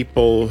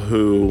people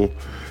who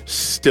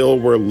still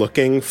were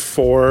looking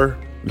for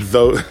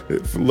those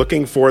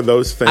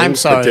things. I'm but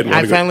sorry. didn't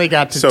wanna I finally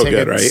got to so take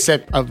good, a right?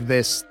 sip of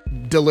this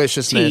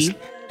deliciousness. Tea.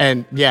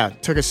 And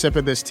took a sip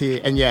of this tea,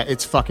 and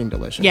it's fucking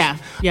delicious. Yeah.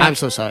 I'm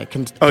so sorry.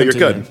 You're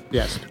good.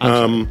 Yes.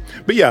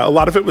 But a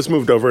lot of it was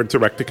moved over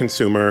direct to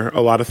consumer.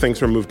 A lot of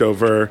things were moved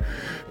over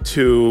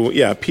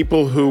to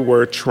people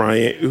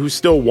who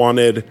still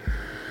wanted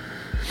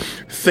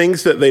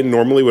things that they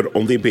normally would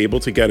only be able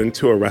to get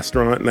into a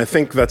restaurant. And I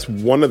think that's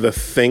one of the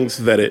things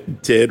that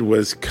it did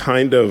was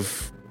kind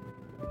of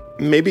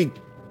maybe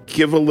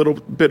give a little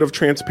bit of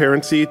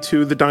transparency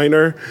to the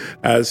diner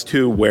as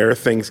to where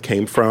things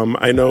came from.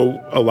 I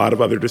know a lot of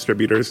other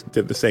distributors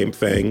did the same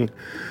thing.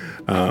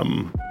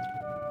 And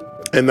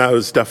that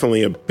was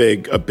definitely a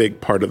big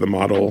part of the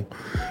model,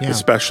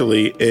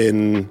 especially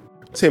in,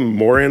 say,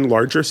 more in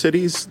larger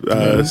cities,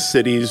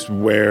 cities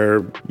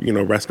where,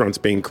 restaurants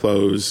being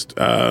closed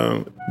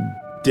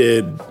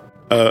did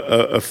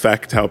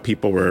affect how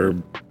people were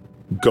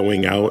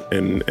going out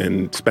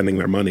and spending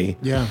their money.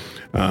 Yeah.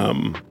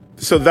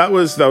 So that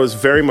was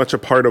very much a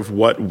part of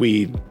what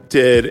we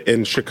did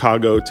in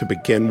Chicago to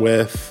begin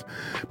with.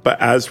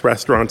 But as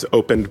restaurants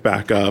opened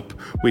back up,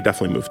 we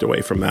definitely moved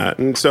away from that.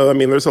 And so,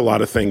 there's a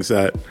lot of things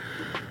that,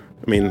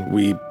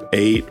 we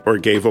ate or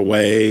gave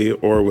away,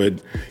 or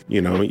would,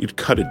 you'd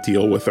cut a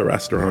deal with a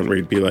restaurant where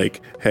you'd be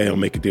like, hey, I'll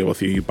make a deal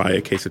with you. You buy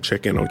a case of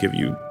chicken, I'll give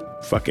you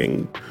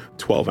fucking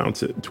 12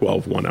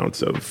 1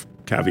 ounce of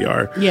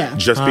caviar. Yeah.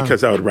 Just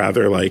because I would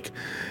rather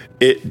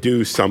it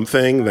do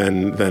something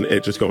than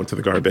it just go into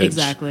the garbage.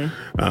 Exactly.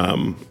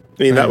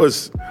 That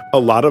was a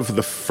lot of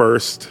the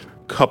first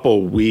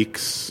couple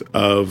weeks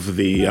of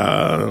the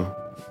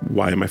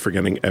why am I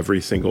forgetting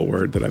every single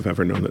word that I've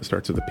ever known that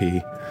starts with a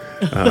P?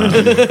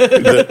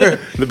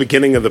 The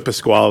beginning of the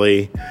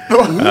Pasquale.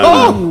 Pasquale.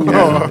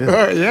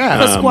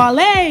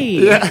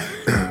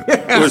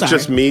 It was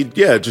just me,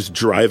 just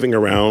driving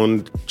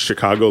around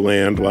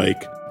Chicagoland.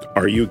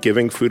 Are you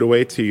giving food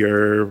away to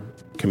your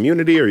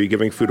community? Are you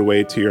giving food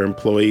away to your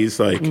employees?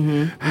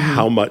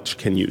 How much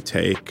can you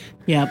take?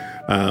 Yep.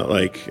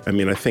 I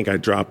think I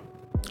dropped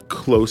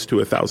close to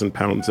 1,000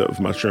 pounds of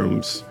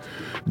mushrooms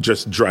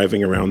just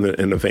driving around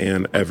in a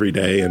van every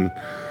day and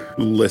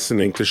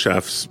listening to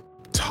chefs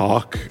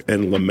talk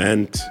and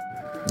lament.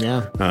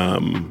 Yeah.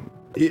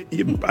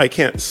 I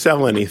can't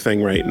sell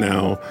anything right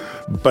now,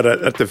 but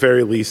at the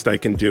very least I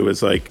can do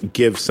is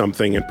give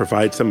something and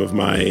provide some of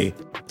my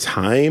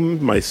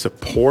time, my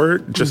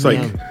support, just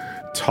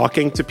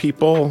talking to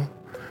people.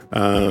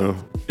 It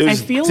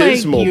was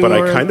dismal, but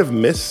I kind of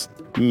miss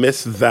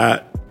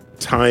that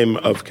time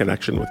of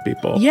connection with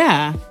people.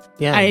 Yeah.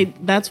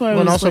 That's why I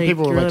was and also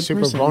people were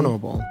super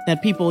vulnerable.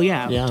 That people,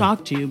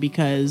 talk to,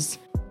 because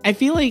I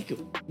feel like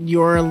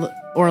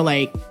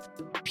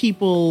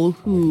people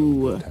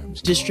who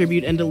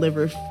distribute and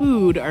deliver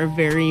food are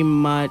very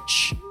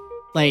much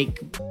like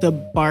the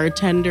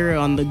bartender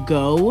on the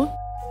go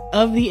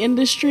of the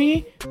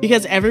industry,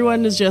 because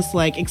everyone is just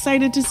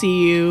excited to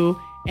see you,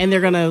 and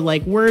they're gonna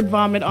word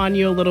vomit on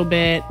you a little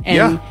bit,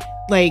 and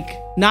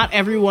not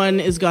everyone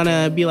is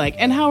gonna be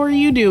and how are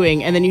you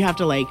doing? And then you have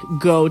to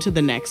go to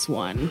the next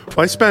one.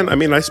 Well, I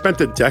spent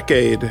a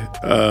decade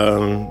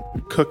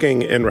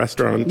cooking in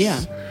restaurants.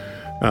 Yeah.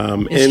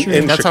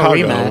 In That's Chicago. How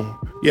we met.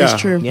 Yeah.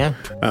 It's true. Yeah.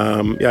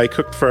 I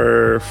cooked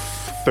for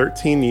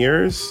 13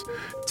 years,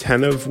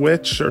 10 of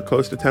which, or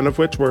close to 10 of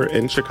which, were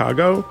in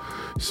Chicago.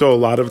 So a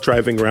lot of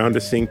driving around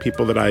to seeing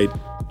people that I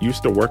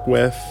used to work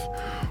with,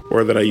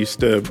 or that I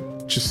used to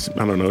just,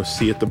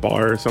 see at the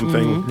bar or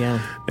something. Mm-hmm. Yeah.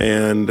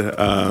 And,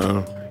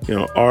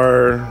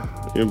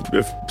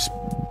 if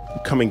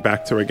coming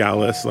back to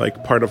Regalis,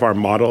 part of our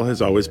model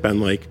has always been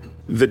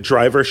the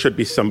driver should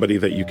be somebody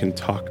that you can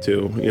talk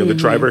to. The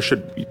driver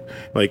should be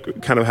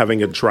kind of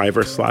having a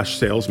driver /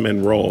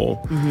 salesman role.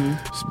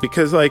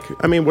 Because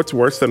what's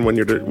worse than when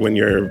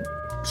you're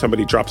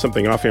somebody drops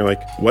something off and you're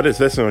what is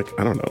this? And I'm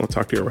I don't know,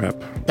 talk to your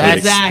rep.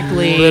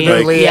 Exactly.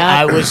 Literally,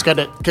 I was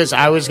gonna ask. It's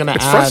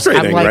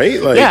frustrating, right?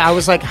 I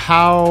was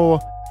how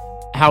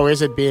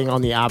is it being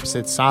on the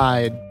opposite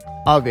side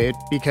of it?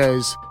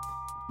 Because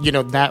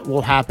that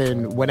will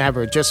happen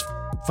whenever. Just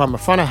from a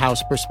front of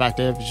house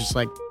perspective, it's just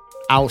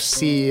I'll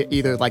see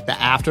either the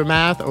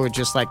aftermath, or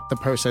just the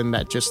person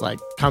that just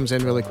comes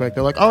in really quick.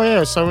 They're oh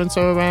yeah, so and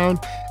so around,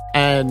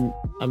 and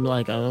I'm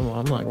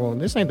well,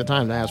 this ain't the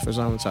time to ask for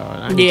so and so.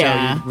 I can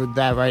tell you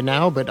that right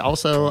now, but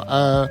also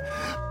I'm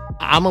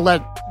gonna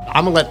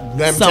let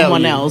them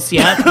someone tell you. else.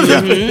 Yeah.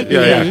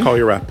 Yeah. Call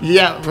your rep.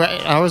 Yeah, right.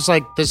 I was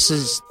this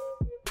is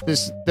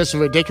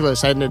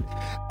ridiculous, and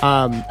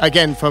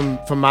again, from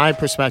my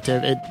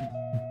perspective,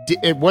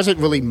 it wasn't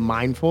really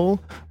mindful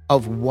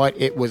of what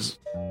it was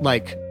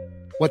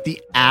what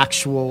the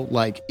actual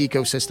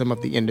ecosystem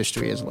of the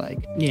industry is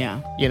like.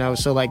 Yeah.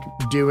 So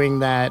doing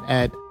that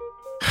at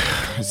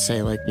let's say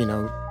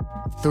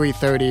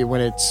 3:30 when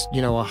it's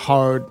a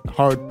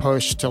hard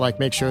push to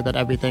make sure that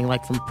everything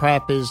from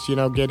prep is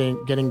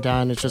getting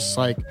done. It's just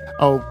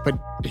oh, but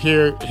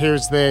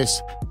here's this,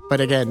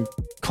 but again,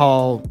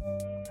 call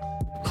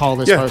call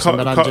this Yeah, person,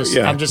 but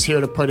yeah. I'm just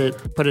here to put it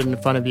in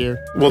front of you.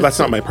 Well, that's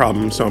not my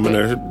problem, so I'm going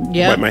to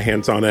wipe my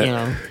hands on it.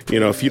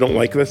 Yeah. If you don't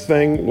like this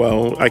thing,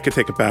 well, I could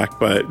take it back,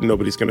 but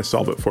nobody's going to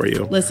solve it for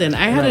you. Listen,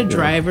 I had a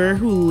driver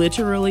who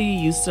literally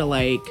used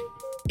to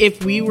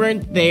if we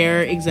weren't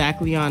there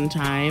exactly on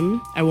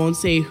time, I won't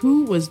say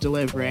who was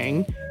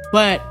delivering,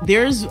 but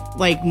there's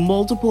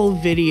multiple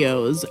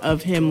videos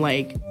of him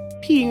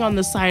peeing on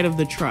the side of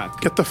the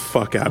truck. Get the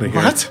fuck out of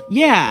here. What?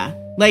 Yeah.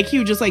 He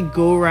would just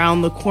go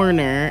around the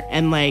corner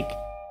and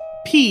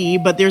pee,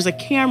 but there's a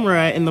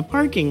camera in the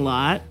parking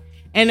lot.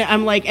 And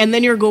I'm and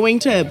then you're going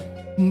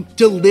to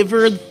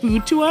deliver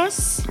food to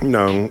us?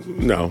 No.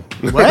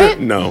 What?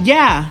 No.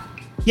 Yeah.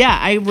 Yeah,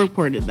 I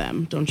reported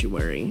them. Don't you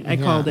worry. I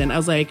called in. I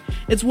was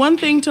it's one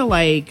thing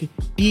to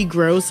be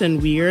gross and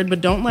weird,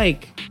 but don't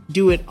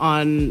do it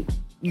on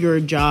your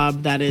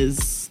job that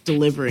is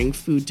delivering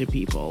food to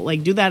people.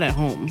 Do that at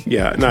home.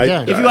 Yeah. No,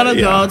 If you want to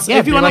go out,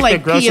 if you want to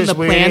pee in the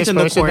plant in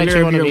the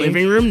corner of your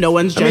living room, no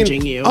one's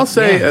judging you. I'll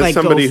say, as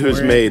somebody go who's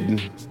for it.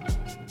 made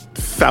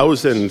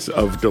thousands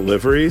of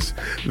deliveries,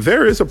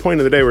 there is a point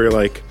of the day where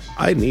you're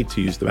I need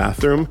to use the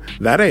bathroom.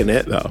 That ain't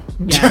it, though.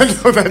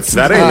 Yes.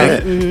 That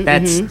ain't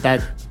it.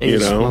 That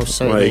is most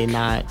certainly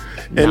not.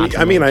 And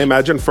I mean, I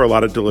imagine for a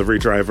lot of delivery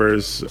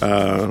drivers,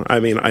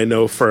 I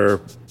know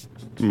for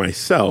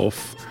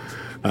myself,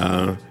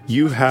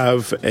 you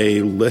have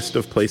a list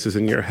of places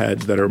in your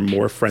head that are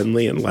more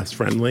friendly and less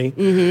friendly.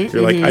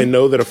 You're I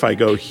know that if I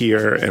go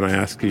here and I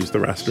ask to use the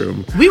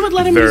restroom, We would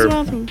let him use the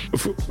bathroom.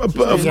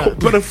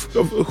 But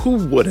who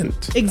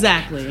wouldn't?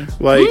 Exactly.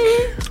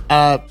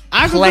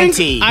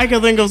 Plenty. I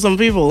could think of some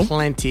people.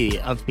 Plenty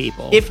of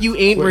people. If you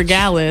ain't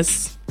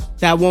Regalis,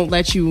 that won't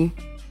let you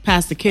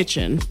past the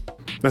kitchen.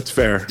 That's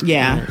fair.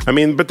 Yeah.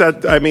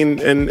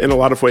 In a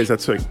lot of ways,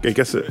 that's I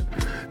guess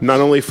not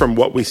only from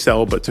what we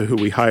sell, but to who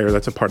we hire.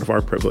 That's a part of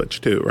our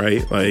privilege too,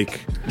 right?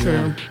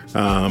 True.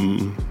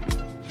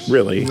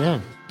 Really.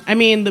 Yeah.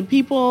 The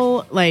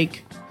people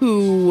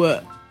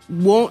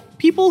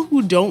people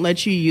who don't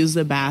let you use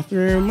the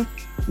bathroom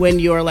when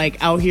you're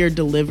out here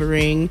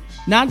delivering,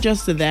 not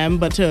just to them,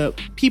 but to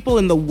people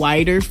in the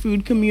wider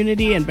food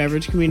community and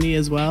beverage community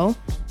as well.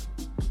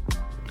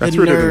 That's The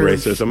rooted nerve. in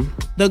racism.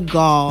 The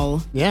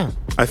gall. Yeah.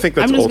 I think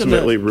that's I'm just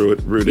ultimately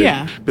rooted.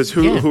 Yeah. Because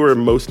who are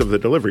most of the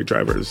delivery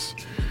drivers?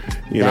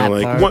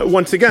 That part.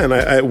 Once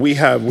again, we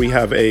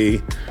have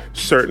a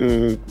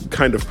certain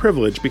kind of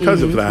privilege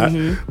because of that.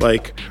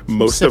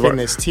 Most of Sipping our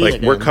this tea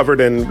we're again. covered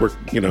in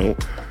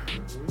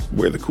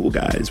we're the cool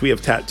guys. We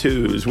have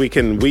tattoos. We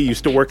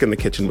used to work in the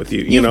kitchen with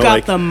you. You've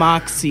got the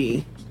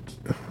Moxie,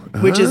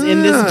 which is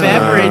in this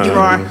beverage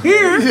right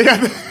here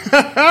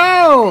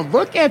Oh,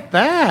 look at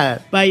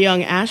that. by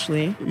Young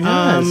Ashley.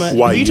 Yes.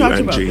 We talked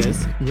about YUNG.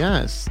 this.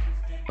 Yes.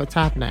 What's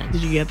happening?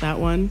 Did you get that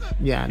one?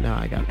 Yeah, no,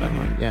 I got that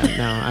one. Yeah,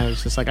 no, I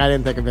was just I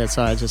didn't think of it,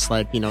 so I just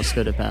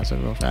skirted past it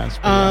real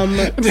fast.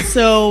 But yeah.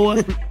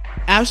 So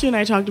Ashley and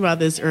I talked about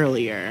this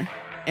earlier,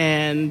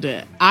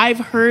 and I've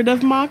heard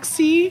of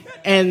Moxie,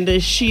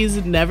 and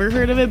she's never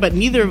heard of it, but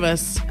neither of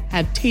us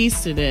had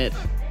tasted it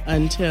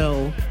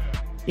until,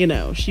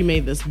 she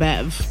made this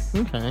bev.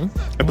 Okay.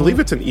 I believe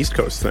it's an East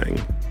Coast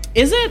thing.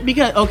 Is it?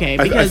 Because I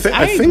think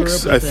grew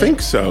up I with think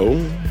it.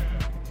 so.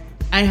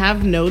 I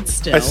have notes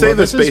still. I say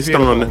this this is based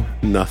on beautiful.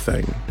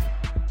 nothing.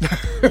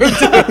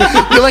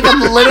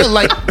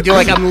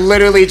 I'm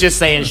literally just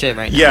saying shit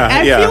right now. Yeah,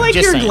 I yeah. feel like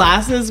Just your saying.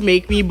 glasses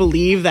make me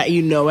believe that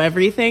you know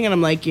everything, and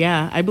I'm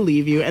yeah, I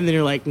believe you, and then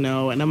you're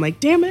no, and I'm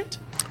damn it.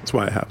 That's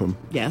why I have them.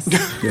 Yes.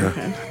 Yeah,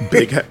 Okay.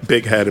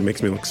 big head. It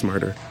makes me look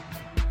smarter.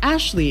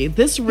 Ashley,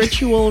 this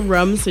ritual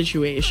rum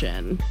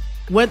situation.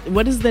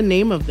 What is the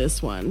name of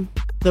this one?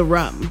 The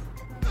rum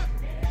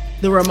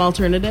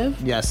alternative?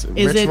 Yes,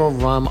 Is ritual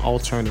rum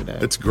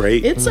alternative. It's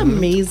great. It's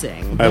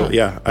amazing.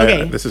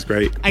 Okay. This is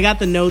great. I got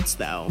the notes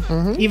though.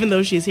 Even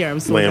though she's here, I'm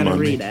still Lamb gonna on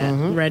me. read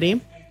it.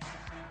 Ready?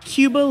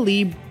 Cuba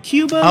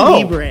Oh.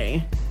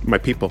 Libre. My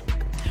people.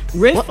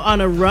 Riff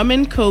on a rum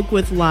and coke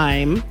with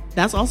lime.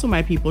 That's also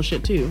my people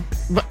shit too.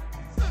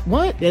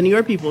 What? And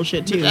your people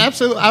shit too.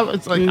 Absolutely.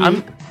 It's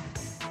I'm.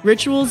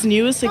 Ritual's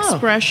newest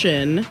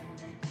expression,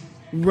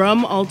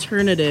 rum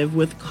alternative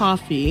with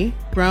coffee,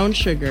 brown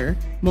sugar,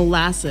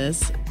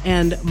 molasses,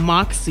 and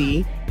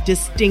Moxie,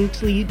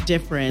 distinctly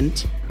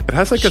different. It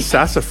has a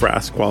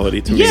sassafras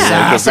quality to me.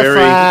 Yeah. Like a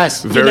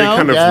Sassafras. very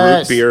kind of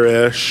Yes. root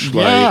beer-ish.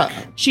 Yeah.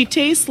 She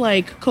tastes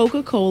like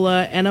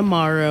Coca-Cola and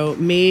Amaro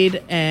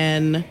made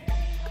an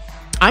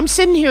I'm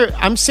sitting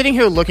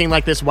here looking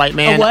like this white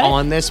man what?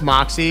 on this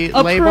Moxie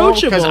label because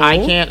Approachable. I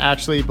can't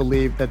actually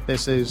believe that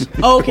this is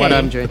Okay. what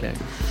I'm drinking.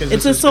 'Cause It's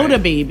this a is soda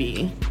great.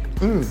 baby.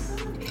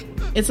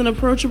 It's an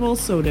approachable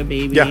soda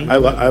baby. Yeah, I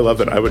love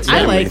it. I would say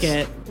I like nice.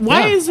 it.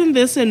 Why Yeah. isn't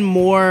this in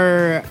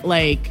more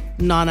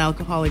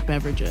non-alcoholic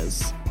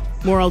beverages?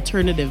 More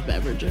alternative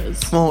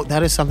beverages? Well,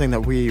 that is something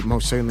that we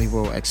most certainly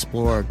will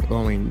explore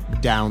going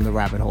down the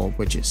rabbit hole,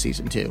 which is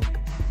season 2.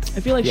 I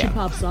feel like she Yeah.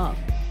 pops off.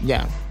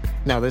 Yeah.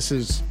 No, this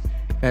is.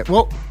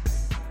 Well,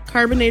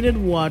 Carbonated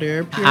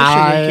water, pure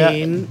I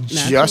sugarcane.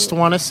 just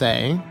want to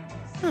say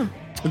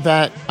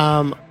that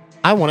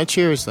I want to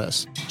cheers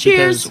this.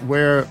 Cheers. Because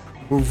we're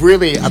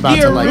really about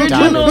The to like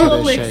dive original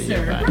into this shit.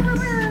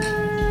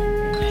 elixir.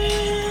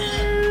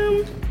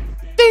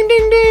 Ding,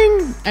 ding,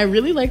 ding. I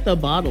really like the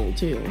bottle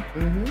too.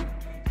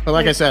 But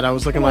like I said, I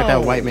was looking like that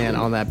Whoa. white man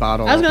on that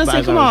bottle. I was gonna say,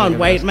 as come was on, looking at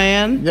white this.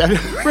 man,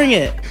 Yeah. bring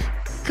it.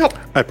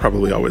 I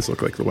probably always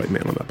look like the white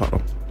man on that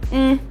bottle.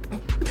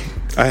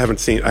 I haven't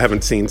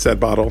seen said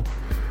bottle,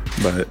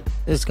 but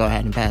Just go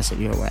ahead and pass it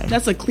your way.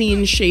 That's a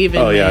clean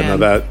shaven. oh yeah,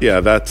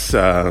 man. that's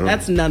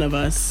none of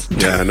us.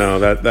 yeah, no,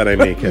 that ain't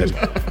me, kid.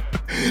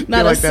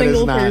 Not like a that is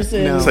single not-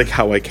 person. no. It's like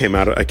how I came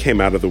out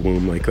of the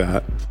womb like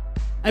that.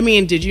 I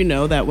mean, did you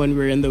know that when we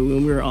were in the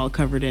womb, we were all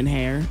covered in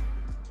hair?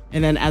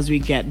 And then as we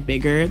get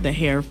bigger, the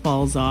hair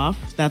falls off.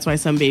 That's why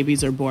some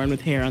babies are born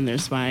with hair on their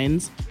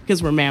spines,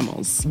 because we're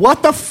mammals.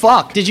 What the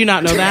fuck? Did you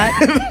not know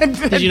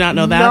that? Did you not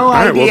know that? No All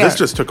right, well, idea. this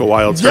just took a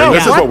wild turn. Yo,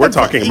 This is what we're the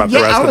talking fu- about yeah,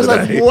 the rest I was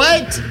of the day. like,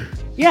 what?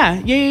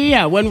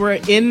 Yeah. When we're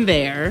in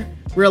there,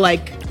 we're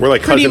like We're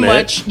like pretty cousin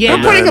much, it. yeah,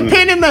 And I'm putting a then-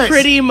 pin in this.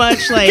 pretty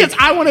much like Because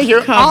I want to hear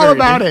all covered.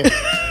 about it.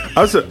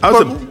 I was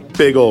a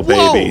big old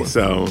baby, Whoa.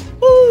 so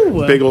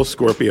Ooh. big old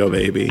Scorpio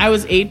baby. I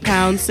was 8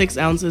 pounds 6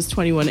 ounces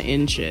 21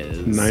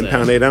 inches. 9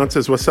 pound 8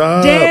 ounces. What's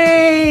up?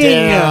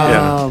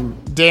 Dang.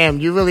 Damn,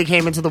 you really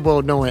came into the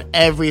world knowing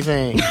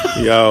everything.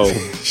 Yo,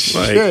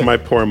 Shit. like my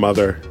poor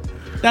mother.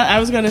 That,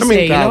 I was gonna mean,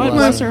 say, you God know what?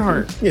 bless Bless her. her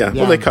heart. Yeah,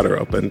 Yeah. well, they cut her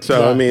open. So,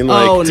 Yeah. I mean,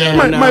 like, Oh, no,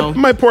 my, no.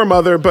 my poor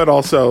mother, but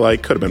also,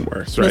 like, could have been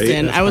worse, right?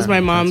 Listen, I was fair.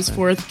 my mom's That's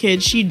fourth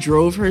kid. She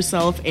drove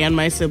herself and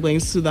my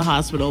siblings to the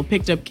hospital,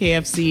 picked up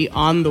KFC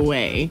on the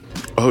way.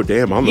 Oh,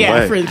 damn, on the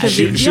Yeah, way. because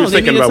She was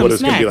thinking about what it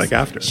was going to be like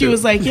after. She too.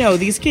 was like, "Yo,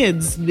 these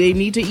kids, they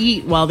need to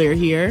eat while they're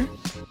here."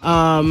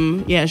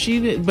 Yeah, she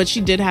did, but she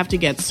did have to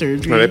get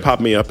surgery. And they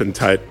popped me up and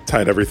tied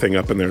everything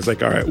up, and there's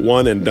like, all right,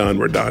 one and done.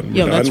 We're done. We're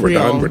Yo, done. that's We're real.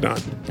 done. We're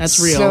done. That's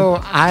real. So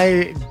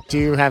I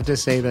do have to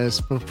say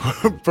this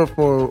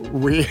before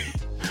we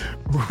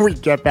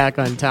get back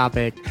on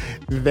topic.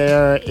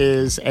 There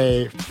is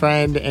a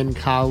friend and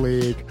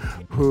colleague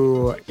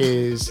who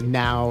is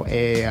now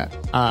a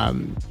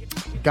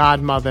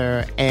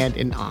godmother and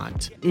an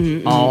aunt,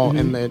 all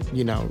in the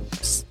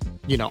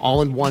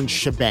all in one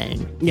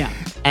shebang. yeah,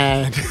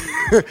 And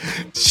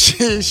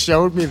she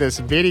showed me this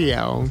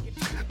video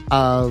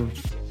of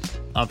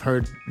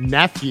her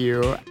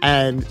nephew,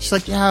 and she's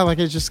like, yeah, like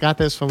I just got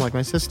this from like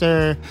my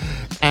sister,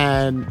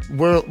 and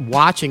we're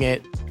watching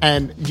it,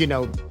 and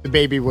the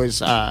baby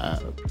was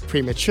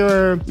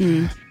premature,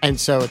 and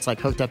so it's like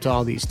hooked up to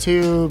all these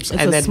tubes, It's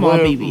and a then small we're,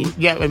 baby.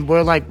 yeah, and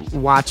we're like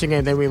watching it,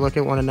 and then we look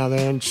at one another,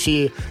 and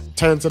she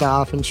turns it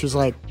off, and she's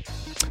like,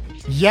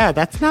 yeah,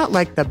 that's not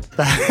like the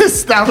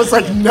best. I was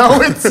like, no,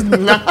 it's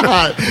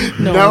not.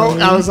 No,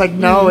 I was like,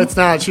 no, it's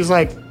not. She's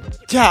like,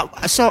 yeah.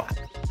 So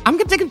I'm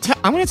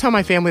gonna tell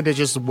my family to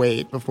just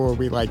wait before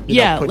we like,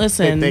 put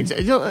listen. things.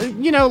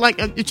 Like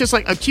it's just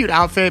like a cute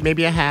outfit,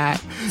 maybe a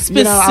hat.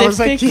 specifically, I was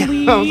like,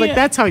 I was like,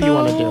 that's how you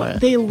want to do though, it.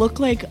 They look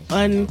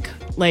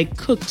like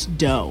cooked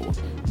dough.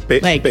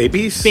 Like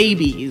babies?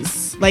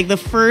 babies. Like the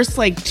first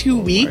 2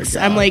 weeks,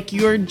 I'm God. like,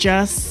 you're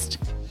just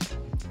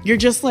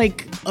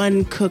like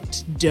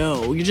uncooked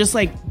dough. You're just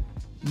like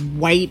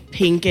white,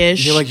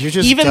 pinkish. You're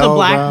just even dough, the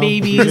black bro. You're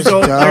babies just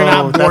are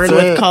not dough. born That's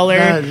with it. color.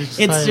 Yeah,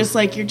 It's just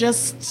like you're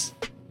just.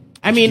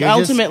 I mean, You're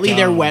just ultimately,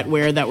 they're dough.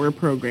 wetware that we're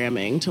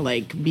programming to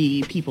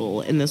be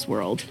people in this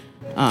world.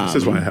 This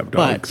is why I have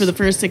dogs. But for the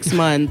first 6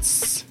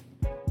 months,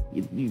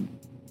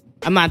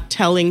 I'm not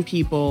telling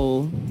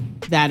people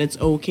that it's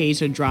okay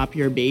to drop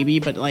your baby,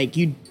 but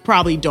you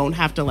probably don't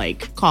have to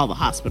call the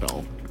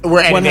hospital.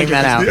 We're editing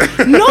that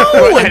out. No,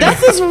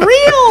 this is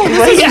real.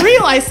 This is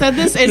real. I said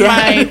this in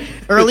my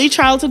early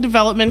childhood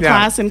development Yeah.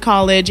 class in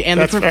college, and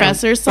That's the fair.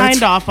 professor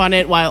signed off on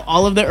it while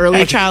all of the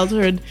early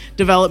childhood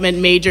development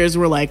majors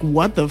were like,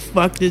 what the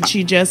fuck did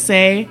she just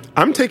say?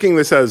 I'm taking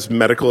this as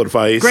medical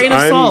advice. Grain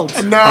of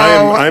salt. No,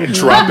 I'm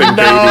dropping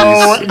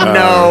no, babies.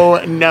 no,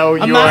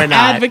 I'm you're not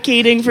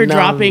advocating for No.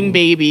 dropping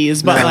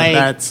babies, but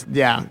that's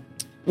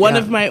one yeah.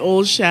 of my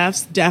old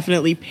chefs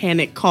definitely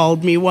panic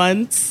called me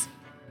once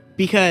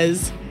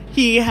because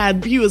he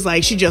was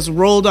like, she just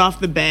rolled off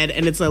the bed,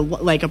 and it's a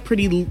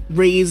pretty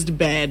raised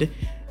bed,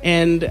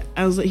 and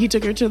he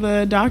took her to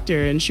the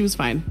doctor, and she was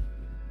fine.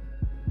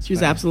 She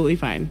was absolutely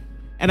fine.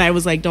 And I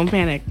was like, don't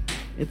panic.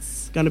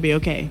 It's gonna be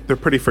okay. They're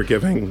pretty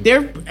forgiving.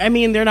 They're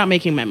not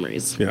making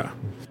memories. Yeah.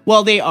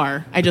 Well, they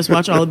are. I just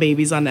watch all the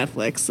babies on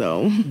Netflix,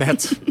 so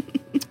That's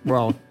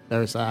well,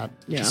 there's that.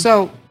 Yeah.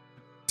 So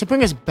to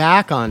bring us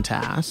back on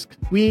task,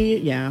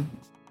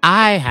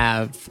 I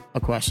have a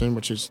question,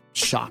 which is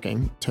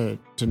shocking to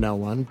no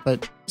one.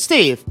 But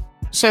Steve,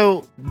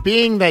 so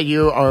being that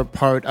you are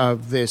part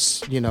of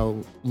this,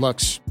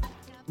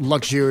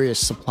 luxurious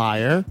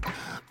supplier,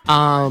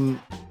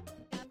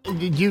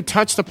 you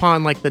touched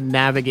upon the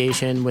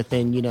navigation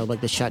within,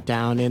 the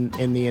shutdown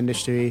in the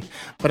industry.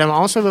 But I'm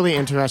also really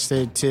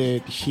interested to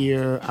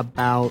hear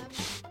about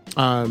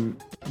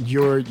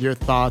your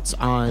thoughts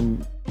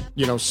on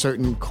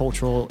certain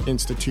cultural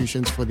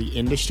institutions for the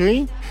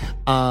industry,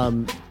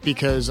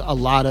 because a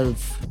lot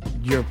of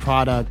your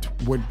product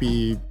would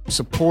be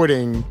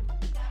supporting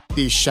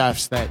these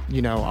chefs that,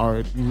 you know,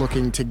 are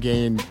looking to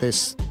gain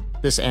this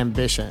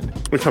ambition.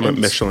 We're talking about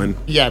Michelin.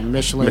 Yeah,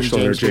 Michelin or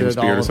James Beard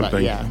all or of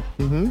something. that.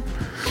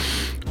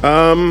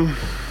 Yeah.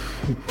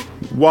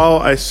 While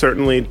I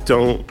certainly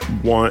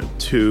don't want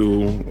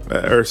to,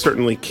 or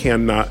certainly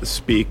cannot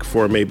speak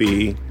for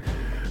maybe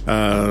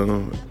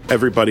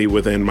everybody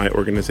within my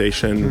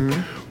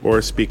organization,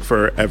 or speak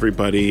for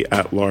everybody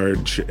at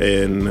large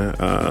in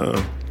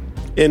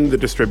the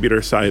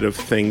distributor side of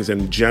things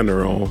in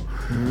general,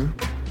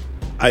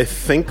 I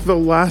think the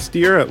last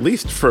year, at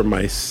least for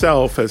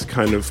myself, has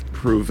kind of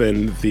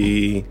proven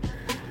the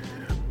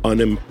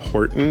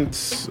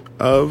unimportance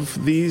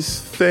of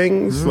these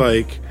things.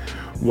 Like,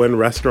 when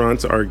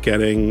restaurants are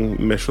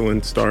getting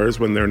Michelin stars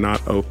when they're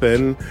not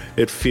open,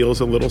 it feels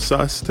a little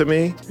sus to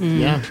me.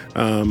 Yeah.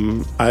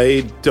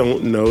 I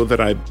don't know that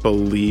I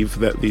believe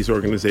that these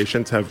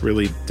organizations have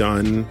really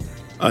done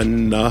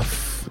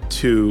enough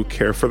to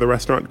care for the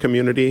restaurant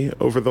community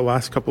over the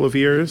last couple of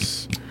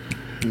years.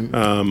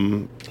 I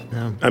mean,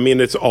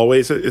 it's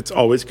always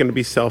going to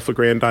be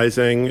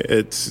self-aggrandizing.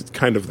 It's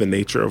kind of the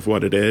nature of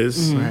what it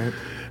is. Right.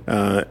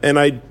 And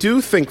I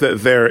do think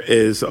that there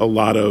is a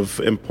lot of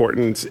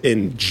importance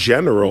in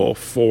general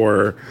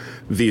for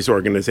these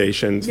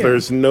organizations. Yeah.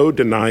 There's no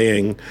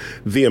denying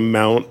the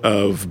amount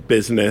of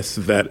business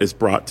that is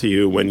brought to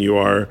you when you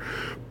are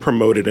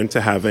promoted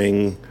into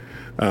having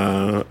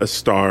a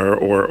star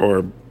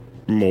or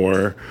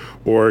more,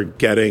 or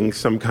getting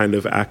some kind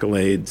of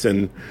accolades.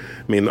 And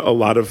I mean, a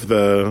lot of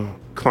the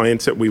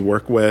clients that we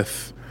work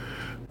with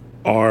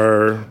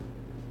are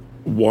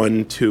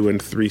 1, 2, and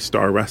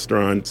 3-star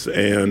restaurants,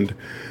 and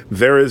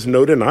there is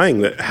no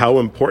denying that how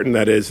important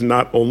that is,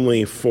 not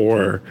only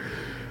for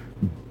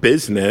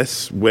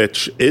business,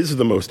 which is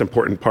the most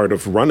important part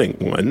of running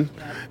one,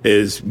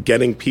 is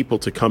getting people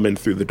to come in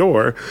through the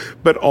door,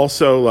 but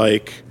also,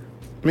 like,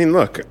 I mean,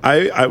 look,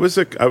 I was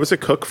a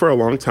cook for a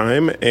long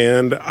time,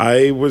 and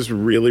I was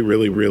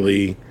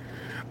really,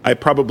 I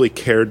probably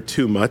cared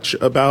too much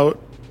about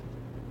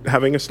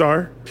having a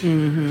star.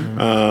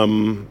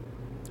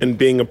 And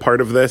being a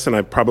part of this, and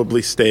I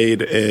probably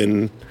stayed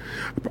in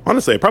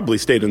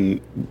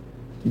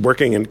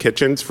working in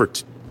kitchens for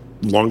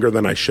longer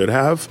than I should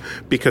have,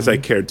 because I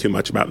cared too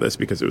much about this,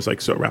 because it was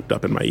like so wrapped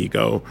up in my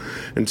ego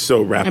and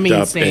so wrapped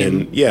up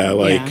same. in,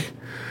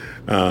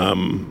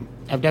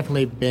 I've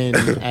definitely been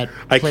at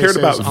I cared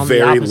about on the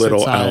very opposite little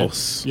side.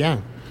 else.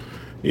 Yeah.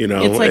 You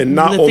know, It's like and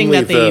not the thing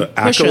only that they the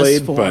push us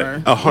accolade, for.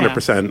 but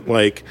 100%.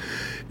 Like,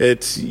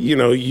 it's, you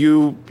know,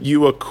 you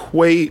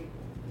equate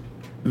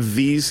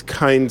these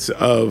kinds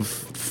of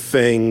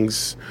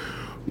things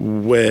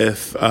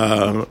with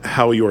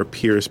how your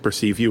peers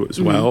perceive you as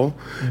well.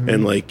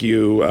 And like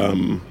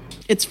you,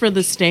 It's for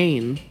the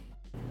stain.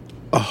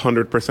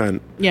 100%.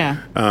 Yeah.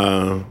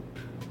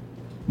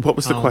 What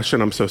was the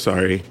question? I'm so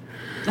sorry.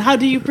 How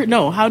do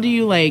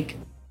you like,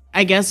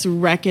 I guess,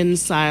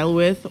 reconcile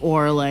with,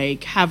 or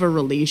like have a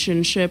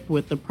relationship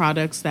with the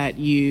products that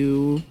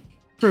you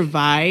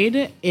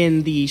provide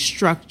in the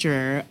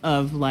structure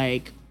of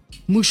like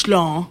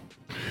Michelin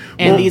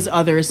and these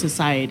other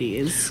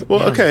societies?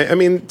 Well, okay. I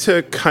mean,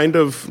 to kind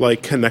of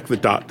like connect the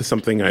dot to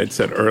something I had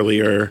said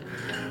earlier,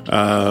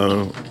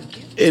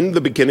 in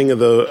the beginning of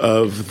the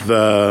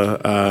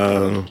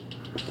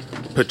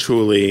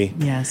patchouli.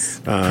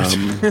 Yes.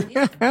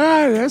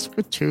 That's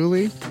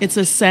patchouli. It's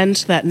a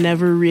scent that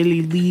never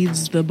really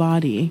leaves the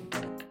body.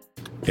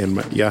 And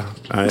I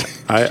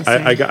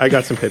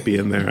got some hippie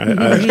in there.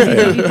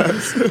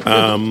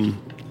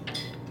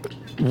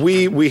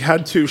 We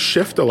had to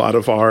shift a lot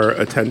of our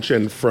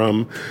attention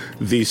from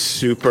these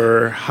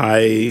super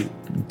high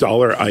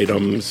dollar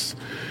items,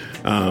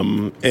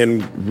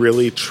 and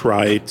really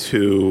try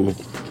to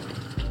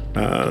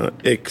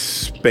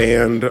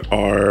expand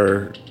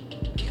our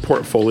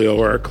portfolio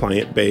or our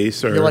client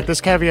base. Or You're like,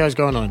 this caviar is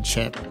going on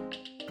chip.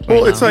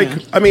 well, it's like,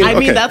 I mean,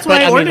 okay. that's what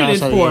But I I mean, ordered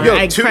it also, for. yeah.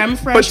 I creme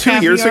fraiche but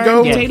 2 years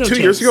caviar ago, and potato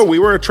 2 years chips. ago, we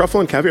were a truffle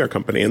and caviar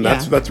company, and Yeah.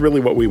 that's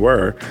really what we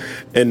were.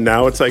 And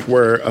now it's like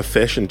we're a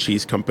fish and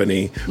cheese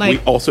company. Like,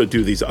 we also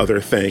do these other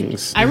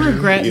things. I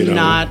regret You know.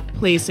 not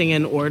placing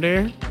an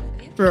order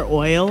for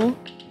oil.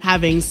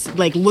 Having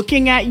like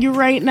looking at you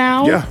right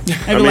now, Yeah,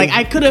 I'd be like,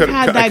 I could have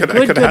had that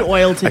good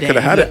oil today. I could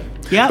have had it.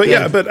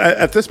 Yeah, But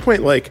at this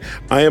point, like,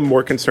 I am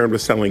more concerned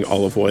with selling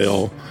olive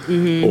oil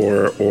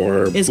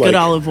or It's like good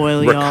olive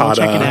oil, y'all.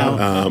 ricotta, Check it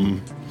out.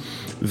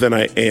 than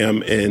I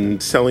am in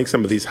selling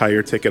some of these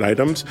higher ticket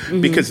items,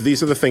 because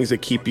these are the things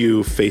that keep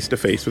you face to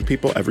face with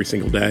people every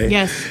single day.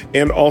 Yes.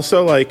 And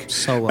also, like,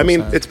 So well I mean,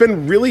 said. it's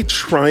been really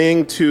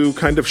trying to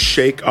kind of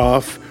shake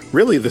off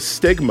really the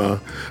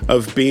stigma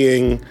of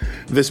being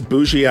this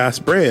bougie ass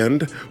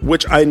brand,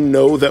 which I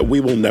know that we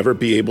will never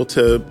be able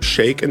to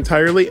shake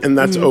entirely, and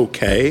that's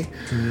okay.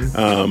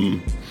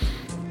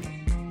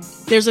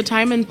 There's a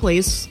time and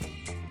place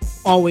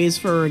always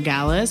for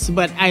regalis,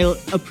 but I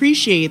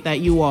appreciate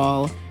that you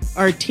all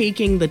are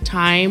taking the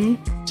time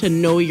to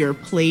know your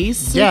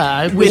place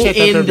I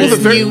appreciate that within they're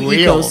this being new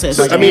real.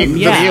 ecosystem. I mean,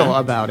 real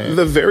about it.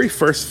 The very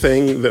first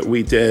thing that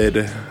we did,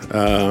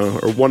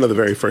 or one of the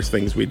very first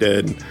things we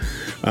did,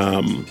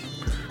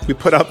 we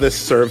put out this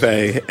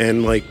survey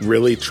and like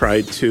really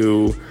tried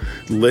to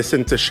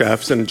listen to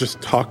chefs and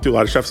just talk to a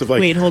lot of chefs of like,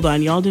 Wait, hold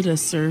on. Y'all did a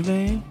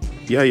survey?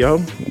 yeah, yo,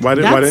 why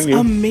That's didn't you?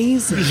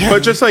 amazing.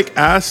 But just like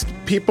ask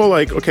people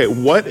like, okay,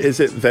 what is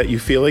it that you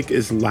feel like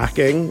is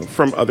lacking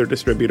from other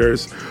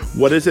distributors?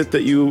 What is it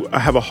that you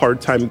have a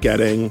hard time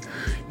getting?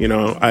 You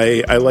know,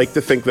 I like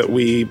to think that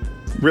we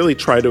really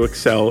try to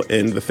excel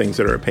in the things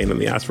that are a pain in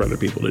the ass for other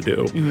people to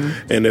do.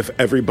 And if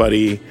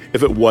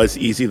it was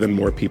easy, then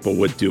more people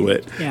would do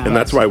it. Yeah. And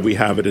that's why we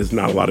have it, is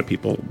not a lot of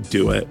people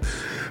do it.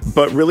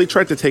 But really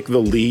try to take the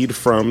lead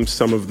from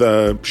some of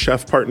the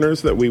chef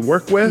partners that we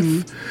work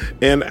with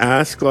and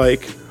ask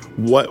like,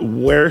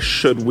 where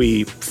should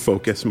we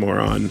focus more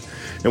on?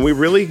 And we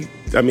really,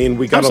 I mean,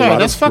 we got a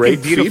lot of great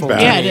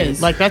feedback. Yeah, it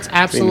is. Like, that's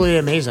absolutely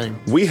amazing.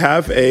 We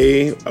have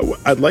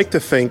I'd like to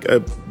think,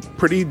 a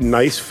pretty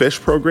nice fish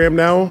program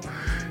now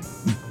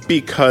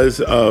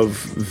because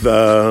of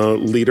the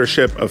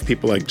leadership of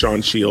people like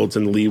John Shields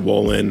and Lee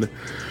Wolin,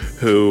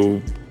 who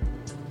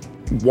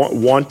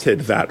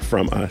wanted that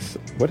from us.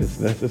 What is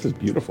this? This is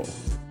beautiful.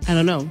 I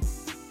don't know.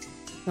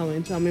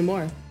 Tell me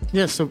more.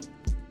 Yeah, so,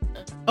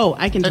 Oh,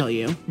 I can tell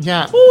you.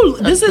 yeah. Ooh,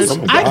 this is. Oh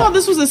my I God. thought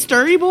this was a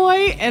Sturry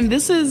Boy, and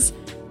this is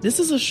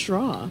a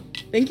straw.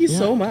 Thank you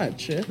so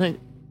much. Thank-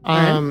 All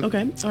right.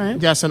 Okay. All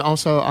right. Yes, and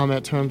also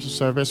at terms of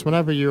service,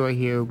 whenever you are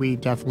here, we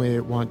definitely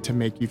want to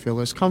make you feel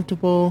as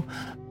comfortable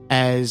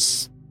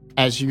as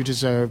you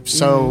deserve.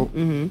 So,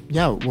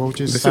 yeah, we'll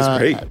just This is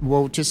great.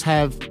 We'll just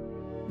have,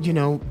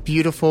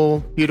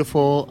 beautiful,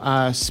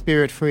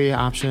 spirit-free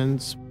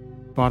options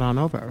brought on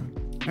over.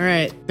 All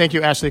right. Thank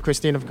you, Ashley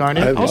Christine of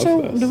Garnet. I love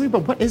Also, this.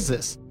 Nuiba, what is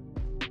this?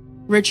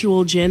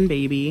 Ritual gin,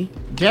 baby.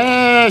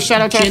 Yeah,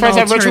 shout out to our Gin friends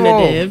at Ritual.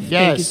 alternative.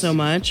 Yes. Thank you so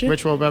much.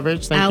 Ritual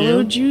beverage. Thank Aloe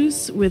you.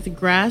 juice with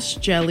grass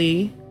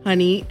jelly,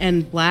 honey,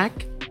 and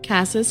black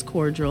cassis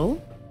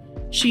cordial.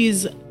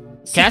 She's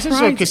Cassis or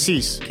surprised-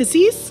 cassis?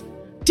 Cassis?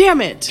 Damn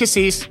it!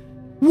 Cassis.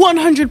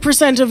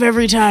 100% of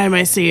every time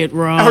I say it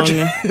wrong.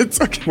 It's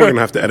okay. We're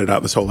gonna have to edit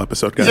out this whole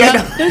episode, guys.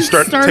 Yeah.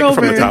 Start Start take it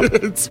from the over.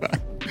 top. It's fine.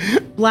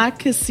 Black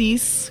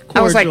cassis cordial.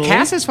 I was like,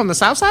 Cassis from the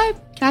South Side?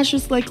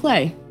 Cassius like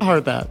clay. I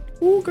heard that.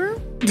 Ooh,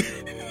 girl.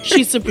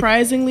 She's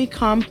surprisingly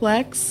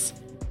complex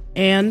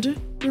and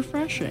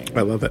refreshing.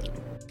 I love it.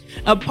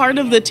 A part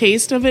of the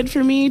taste of it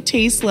for me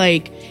tastes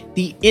like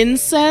the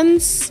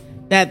incense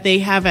that they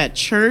have at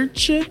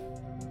church,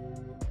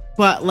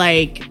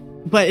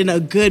 but in a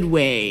good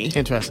way,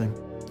 Interesting.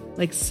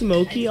 like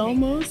smoky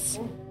almost.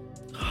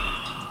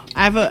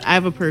 I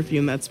have a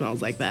perfume that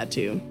smells like that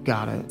too.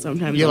 Got it.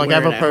 Sometimes you I'll like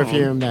wear have it a at home.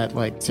 perfume that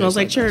like Smells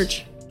like tastes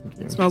church.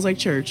 this. Smells like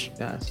church.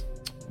 Yes.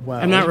 Well,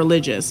 I'm not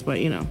religious, but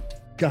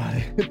Got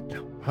it.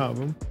 No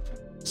problem.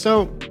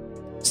 So,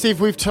 Steve,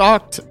 we've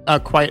talked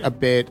quite a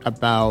bit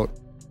about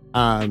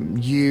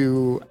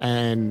you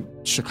and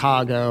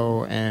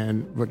Chicago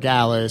and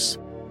Regalis,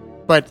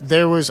 but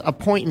there was a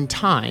point in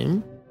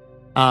time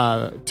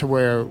to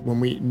where when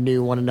we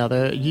knew one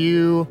another,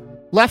 you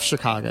left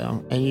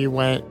Chicago and you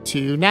went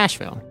to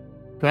Nashville,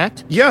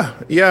 correct? Yeah.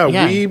 Yeah.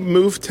 We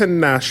moved to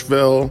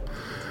Nashville.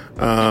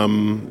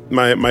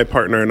 My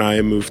partner and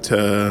I moved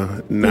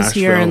to Nashville. who's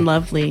here and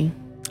lovely.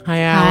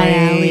 Hi,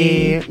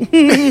 Allie.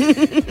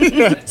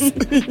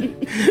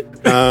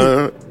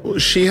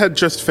 She had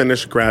just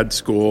finished grad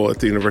school at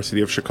the University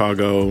of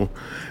Chicago,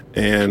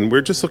 and we're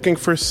just looking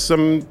for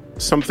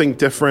something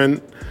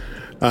different.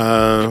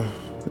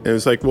 It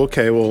was like, well,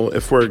 okay, well,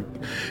 if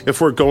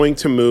we're going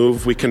to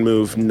move, we can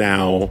move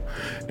now,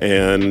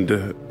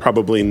 and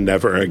probably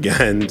never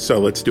again. So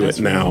let's do it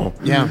now.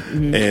 Yeah.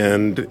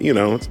 And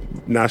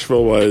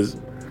Nashville was.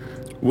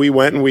 We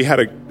went and we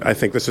had I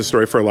think this is a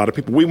story for a lot of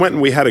people. We went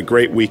and we had a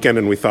great weekend,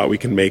 and we thought we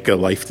can make a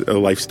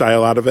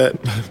lifestyle out of it.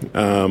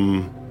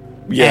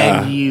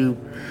 Yeah. And you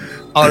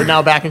are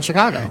now back in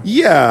Chicago.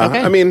 Yeah. Okay.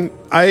 I mean,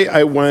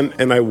 I went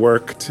and I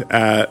worked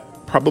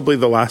at probably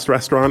the last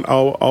restaurant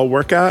I'll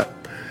work at.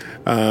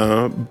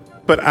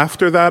 But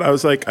after that, I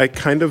was like, I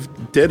kind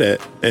of did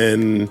it.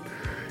 And,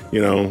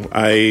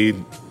 I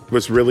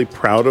was really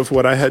proud of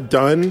what I had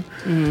done.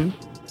 Mm-hmm.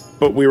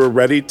 But we were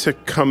ready to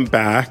come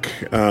back.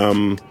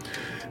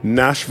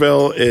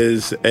 Nashville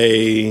is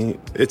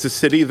it's a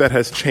city that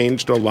has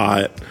changed a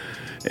lot,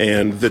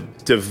 and the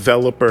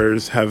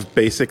developers have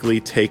basically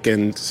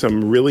taken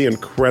some really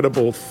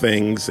incredible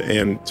things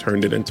and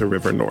turned it into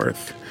River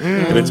North.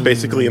 And it's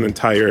basically an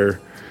entire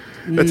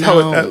that's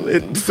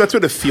that's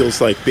what it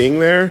feels like being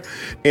there.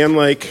 And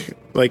like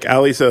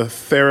Allie's a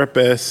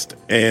therapist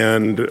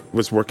and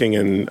was working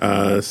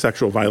in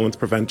sexual violence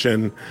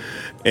prevention,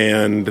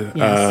 and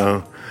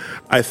Yes.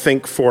 I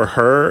think for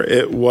her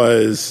it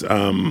was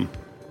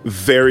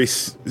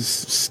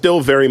still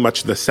very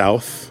much the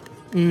South.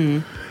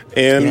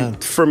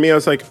 And for me, I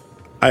was like,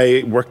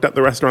 I worked at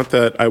the restaurant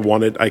that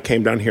I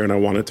came down here and I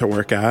wanted to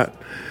work at.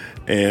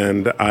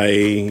 And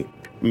I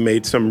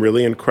made some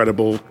really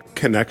incredible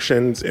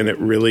connections, and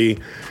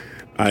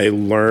I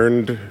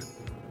learned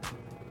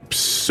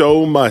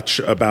so much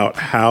about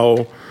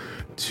how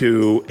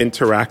to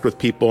interact with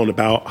people and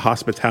about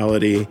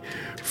hospitality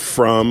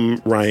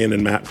from Ryan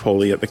and Matt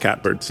Poley at the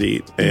Catbird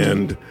Seat,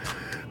 and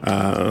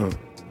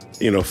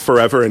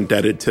forever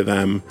indebted to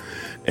them.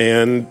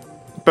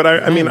 But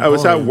I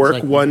was at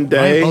work one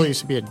day. Ryan Poley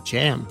used to be a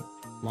Jam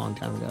a long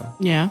time ago.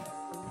 Yeah.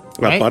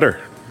 Right? Butter.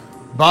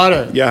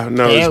 Yeah,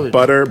 no, it was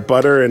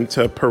butter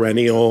into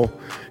Perennial,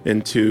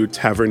 into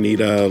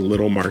Tavernita,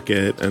 Little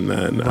Market, and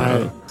then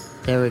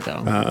there we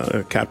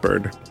go.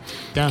 Catbird.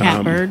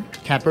 Yeah.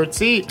 Catbird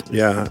Seat.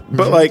 Yeah,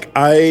 but like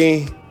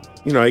I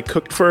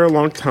cooked for a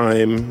long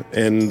time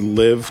and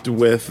lived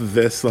with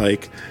this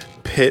like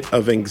pit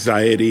of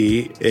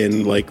anxiety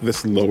in like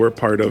this lower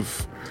part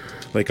of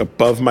like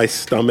above my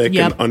stomach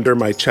and under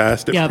my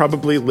chest. It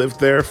probably lived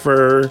there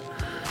for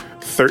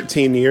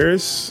 13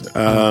 years.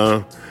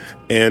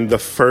 And the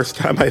first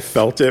time I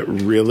felt it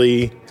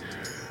really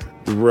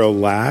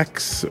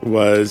relax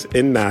was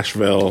in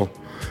Nashville.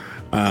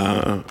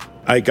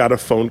 I got a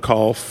phone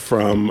call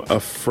from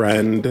a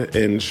friend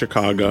in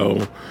Chicago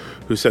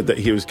who said that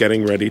he was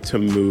getting ready to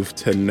move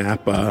to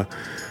Napa.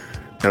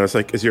 And I was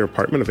like, is your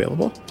apartment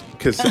available?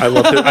 Because I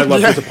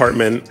loved his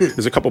apartment.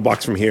 There's a couple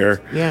blocks from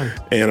here. Yeah.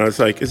 And I was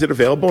like, is it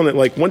available? And it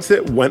like once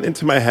it went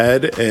into my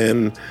head,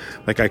 and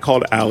like I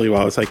called Allie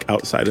while I was like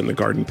outside in the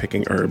garden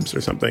picking herbs or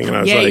something. And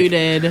I was like, you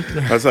did.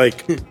 I was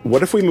like,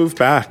 what if we move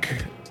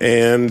back?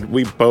 And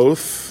we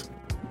both,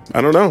 I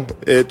don't know.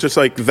 It just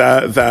like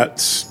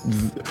that's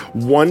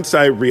once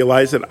I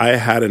realized that I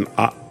had an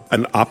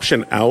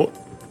option out,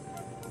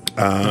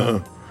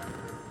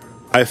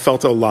 I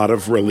felt a lot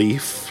of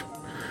relief.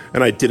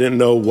 And I didn't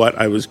know what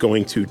I was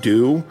going to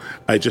do.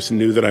 I just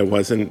knew that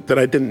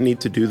I didn't need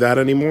to do that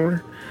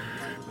anymore.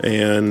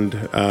 And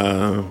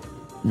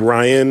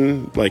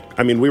Ryan,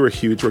 we were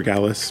huge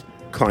Regalis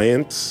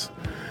clients.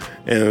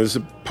 And it was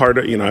a part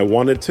of, I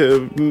wanted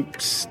to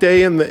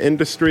stay in the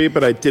industry,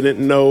 but I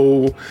didn't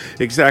know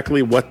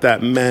exactly what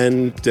that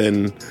meant.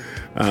 And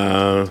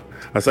I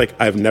was like,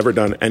 I've never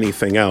done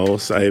anything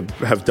else. I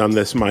have done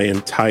this my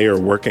entire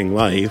working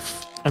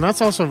life. And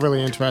that's also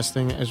really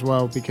interesting as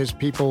well, because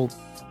people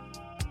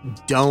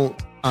don't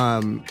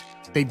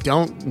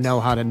know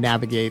how to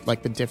navigate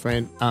like the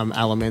different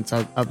elements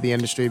of the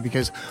industry,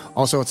 because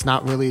also it's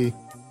not really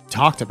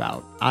talked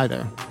about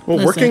either.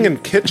 Well, working in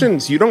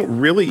kitchens,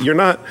 you're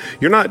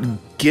not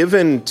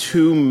given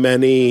too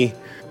many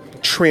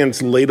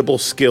translatable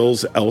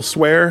skills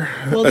elsewhere,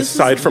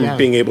 aside from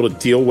being able to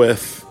deal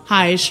with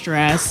high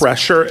stress,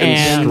 pressure,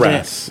 and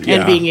stress,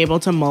 and being able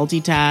to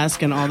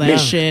multitask and all that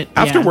shit.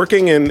 After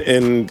working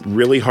in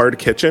really hard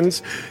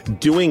kitchens,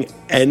 doing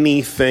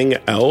anything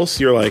else,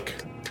 you're like,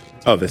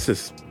 oh, this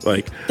is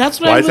like,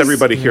 why is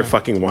everybody here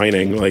fucking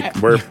whining? Like,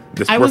 we're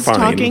fine. I was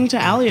talking to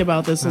Allie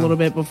about this a little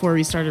bit before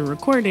we started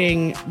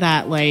recording,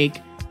 that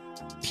like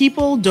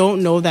people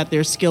don't know that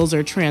their skills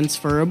are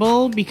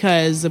transferable,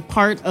 because a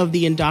part of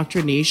the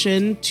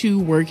indoctrination to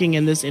working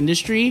in this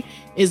industry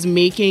is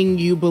making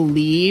you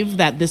believe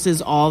that this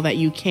is all that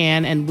you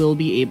can and will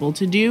be able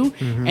to do,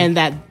 and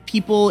that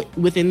people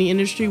within the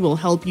industry will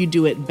help you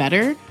do it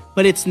better,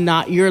 but it's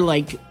not,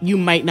 you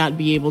might not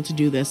be able to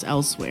do this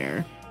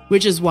elsewhere,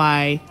 which is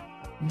why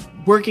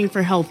working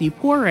for Healthy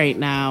Poor right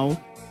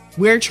now,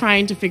 we're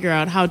trying to figure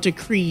out how to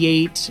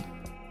create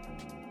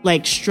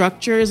like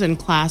structures and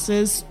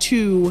classes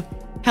to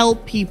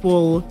help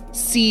people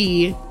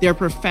see their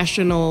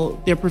professional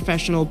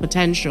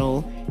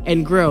potential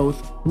and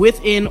growth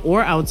within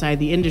or outside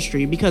the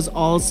industry, because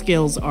all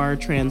skills are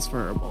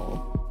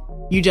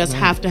transferable. You just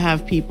have to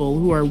have people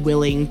who are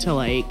willing to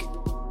like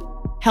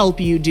help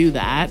you do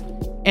that.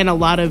 And a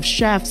lot of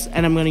chefs,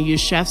 and I'm going to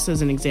use chefs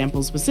as an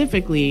example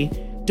specifically,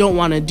 don't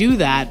want to do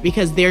that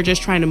because they're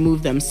just trying to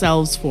move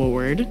themselves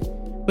forward,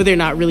 but they're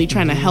not really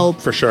trying to help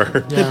for sure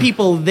the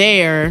people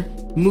there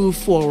move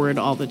forward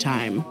all the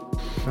time.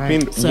 Right. I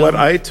mean, what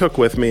I took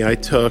with me, I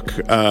took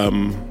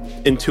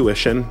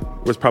intuition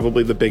was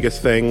probably the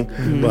biggest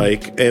thing.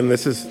 Like, and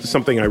this is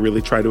something I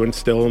really try to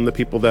instill in the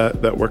people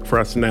that work for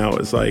us now,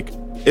 is like,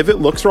 if it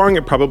looks wrong,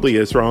 it probably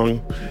is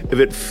wrong.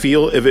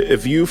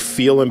 If you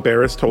feel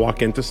embarrassed to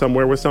walk into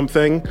somewhere with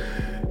something,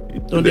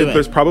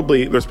 there's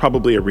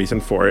probably a reason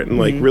for it. And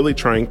like really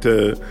trying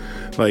to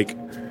like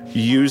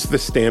use the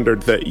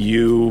standard that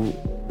you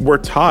were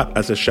taught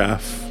as a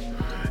chef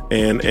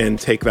and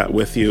take that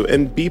with you,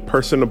 and be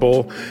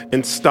personable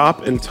and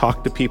stop and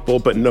talk to people,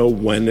 but know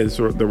when is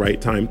the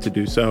right time to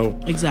do so.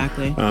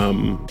 Exactly.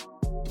 I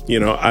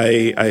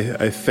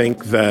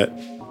think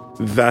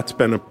that's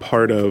been a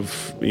part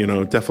of,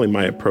 definitely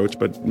my approach,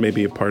 but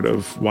maybe a part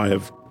of why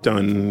I've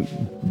done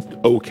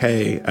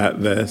okay at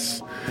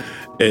this,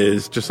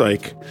 is just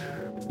like,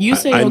 you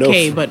say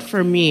okay, but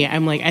for me,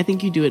 I'm like, I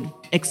think you do it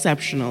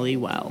exceptionally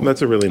well.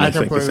 That's a really nice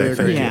thing to say.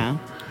 Thank you. Yeah,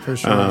 for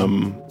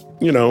sure.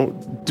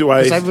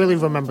 Because I really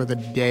remember the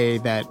day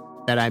that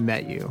I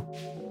met you,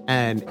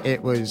 and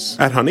it was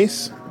at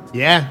Honey's.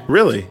 Yeah.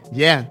 Really?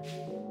 Yeah.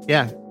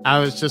 Yeah, I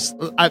was just.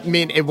 I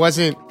mean, it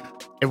wasn't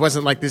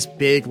like this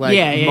big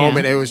like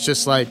moment. It was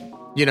just like,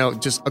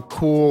 just a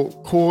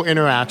cool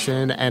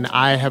interaction, and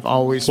I have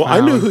always. Well,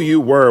 found... I knew who you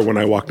were when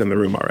I walked in the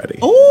room already.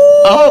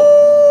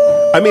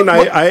 Oh, I mean,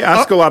 I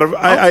ask a lot of.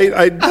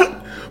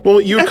 Well,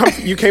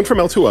 you came from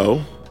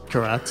L2O.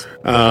 Correct.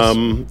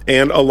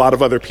 And a lot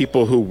of other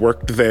people who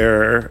worked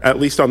there, at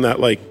least on that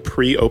like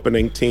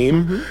pre-opening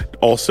team,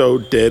 also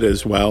did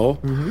as well.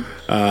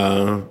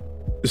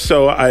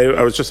 So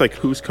I was just like,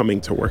 who's coming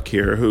to work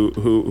here?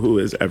 Who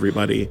is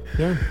everybody?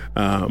 Yeah.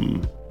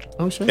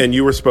 Oh, sure. And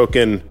you were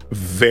spoken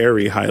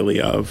very highly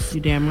of.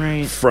 You damn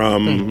right.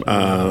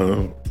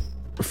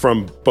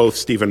 From both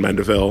Stephen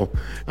Mendeville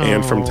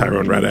and from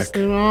Tyrone Reddick.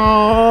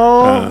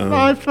 Oh,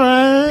 my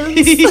friends.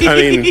 I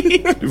mean,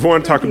 if you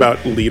want to talk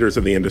about leaders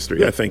of the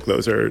industry, I think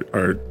those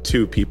are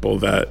two people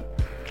that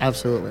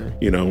absolutely,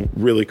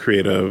 really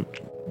create a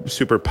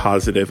super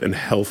positive and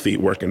healthy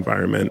work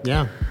environment.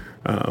 Yeah.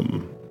 I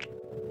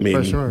mean,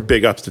 for sure.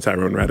 Big ups to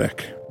Tyrone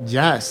Reddick.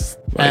 Yes.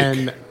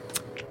 And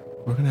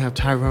we're going to have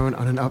Tyrone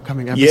on an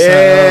upcoming episode. Yeah.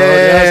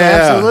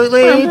 Yes,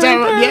 absolutely.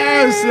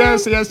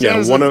 Yes.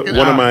 Yeah,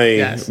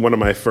 one of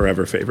my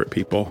forever favorite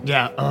people.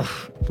 Yeah. Ugh.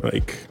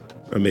 Like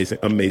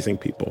amazing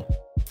people.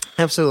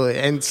 Absolutely.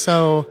 And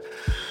so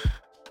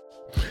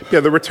yeah,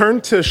 the return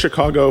to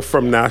Chicago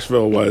from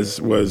Nashville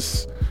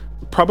was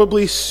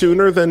probably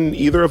sooner than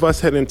either of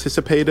us had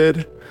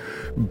anticipated,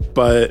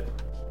 but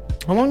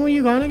how long were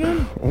you gone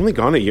again? Only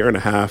gone a year and a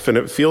half, and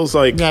it feels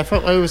like... Yeah, I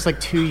felt like it was like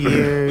 2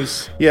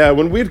 years. Yeah,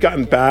 when we'd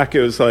gotten back,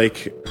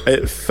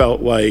 it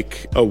felt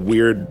like a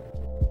weird...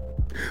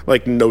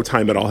 Like, no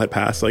time at all had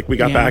passed. Like, we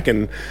got back,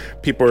 and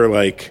people were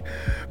like,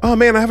 oh,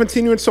 man, I haven't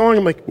seen you in so long.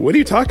 I'm like, what are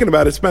you talking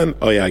about?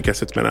 I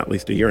guess it's been at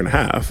least a year and a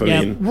half. I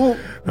mean... Well,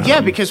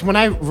 because when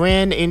I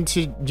ran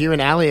into you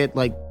and Allie at,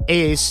 like,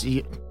 Ace,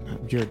 you're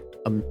an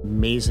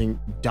amazing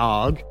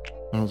dog.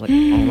 I was like, oh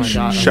my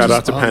god! Shout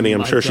out to Penny.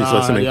 I'm sure she's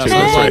listening to this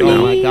right now.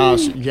 Oh my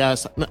gosh!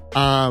 Yes.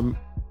 I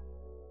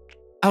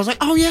was like,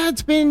 oh yeah,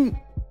 it's been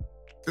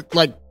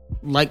like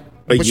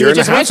a year and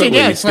a half at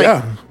least.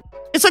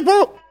 It's like,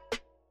 well,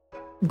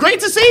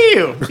 great to see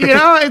you.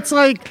 It's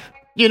like,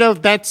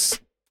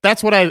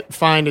 that's what I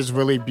find is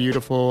really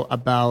beautiful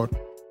about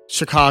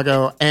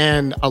Chicago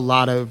and a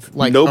lot of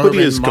like nobody urban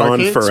is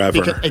markets gone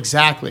forever.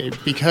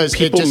 Because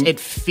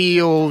it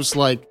feels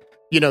like.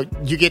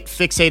 You get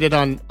fixated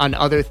on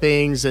other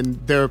things, and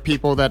there are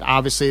people that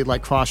obviously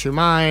like cross your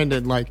mind,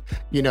 and like,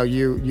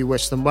 you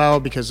wish them well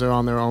because they're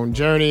on their own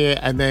journey,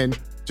 and then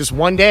just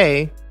one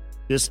day,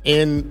 just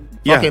in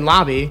fucking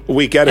lobby.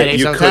 We get it.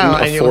 You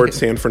couldn't afford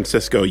San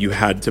Francisco. You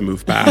had to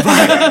move back.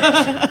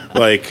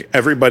 Like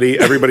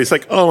everybody's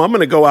like, oh, I'm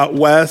going to go out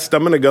west.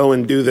 I'm going to go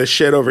and do this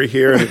shit over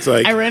here. And it's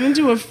like, I ran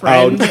into a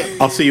friend.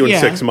 I'll see you in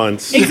 6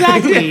 months.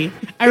 Exactly.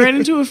 I ran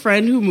into a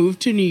friend who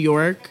moved to New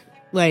York,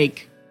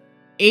 like,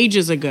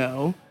 ages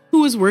ago, who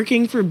was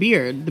working for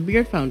Beard, the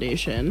Beard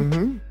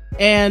Foundation.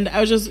 And I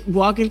was just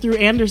walking through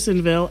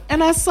Andersonville,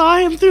 and I saw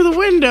him through the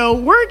window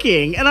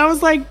working, and I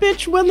was like,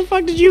 bitch, when the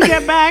fuck did you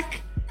get back?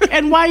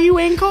 And why you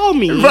ain't call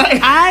me? Right.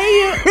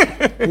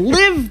 I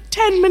live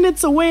 10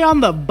 minutes away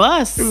on the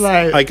bus.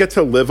 Right. I get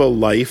to live a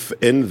life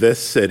in this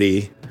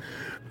city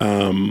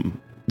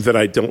that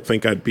I don't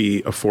think I'd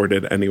be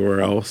afforded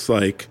anywhere else.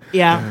 Like,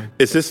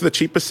 is this the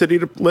cheapest city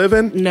to live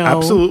in? No.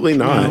 Absolutely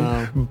not.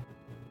 No.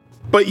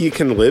 But you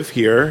can live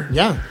here.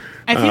 Yeah.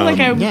 I feel like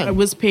I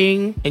was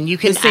paying and you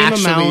can the same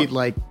actually amount.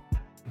 Like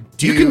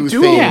you can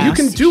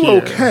do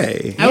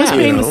okay. I was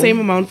paying the same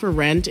amount for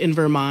rent in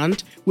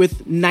Vermont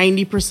with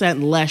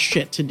 90% less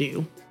shit to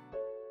do.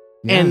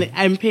 Yeah. And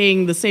I'm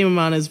paying the same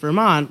amount as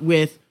Vermont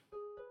with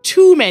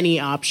too many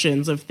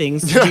options of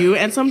things to do,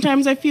 and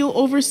sometimes I feel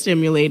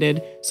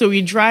overstimulated, so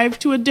we drive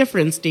to a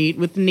different state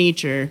with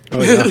nature.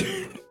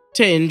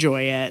 To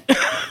enjoy it.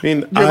 I mean,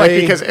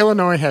 because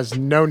Illinois has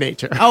no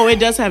nature. Oh, it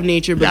does have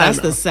nature, but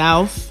that's the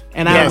South.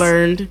 And I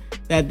learned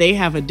that they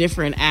have a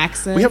different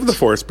accent. We have the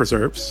forest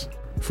preserves.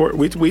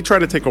 We try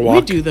to take a walk.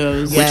 We do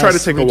those. We try to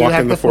take a walk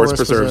in the forest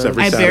preserves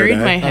every Saturday. I buried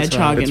my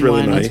hedgehog in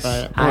really one. Nice.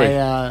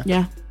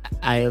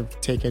 I have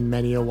taken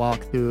many a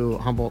walk through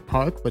Humboldt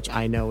Park, which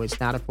I know is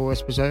not a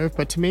forest preserve,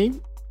 but to me,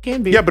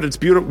 can be. Yeah, but it's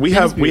beautiful. We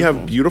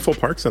have beautiful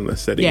parks in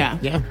this city.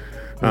 Yeah.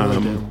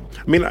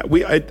 I mean,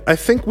 I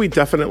think we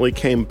definitely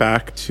came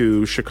back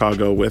to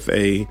Chicago with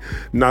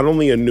not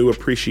only a new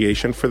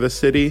appreciation for the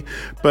city,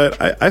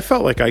 but I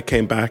felt like I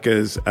came back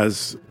as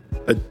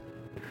a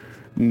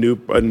new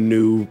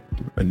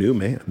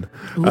man.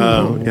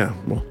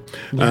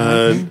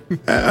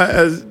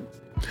 As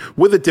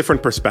with a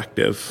different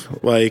perspective.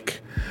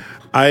 Like,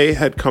 I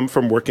had come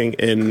from working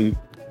in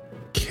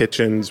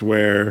kitchens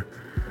where,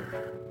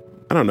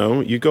 I don't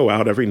know, you go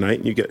out every night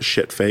and you get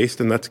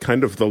shit-faced, and that's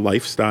kind of the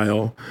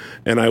lifestyle.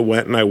 And I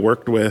went and I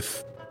worked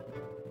with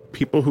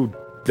people who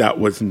that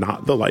was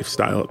not the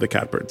lifestyle at the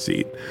Catbird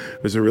Seat.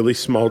 It was a really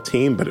small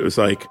team, but it was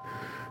like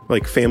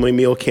family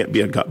meal can't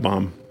be a gut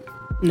bomb.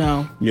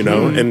 No.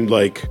 And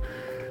like,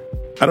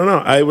 I don't know,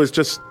 I was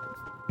just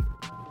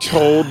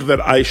told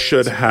that I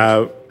should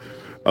have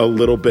a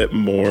little bit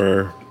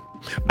more.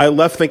 I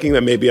left thinking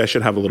that maybe I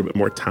should have a little bit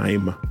more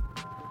time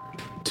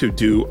to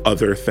do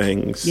other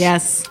things.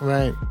 Yes.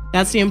 Right.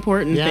 That's the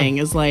important Yeah. thing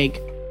is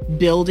like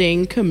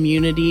building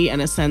community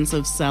and a sense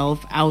of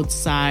self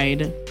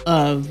outside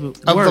of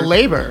Of work, the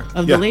labor.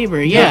 Of Yeah. the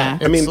labor, yeah.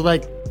 I mean- mean,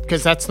 like,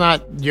 because that's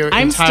not your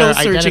I'm entire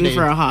still searching identity.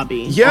 for a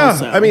hobby. Yeah,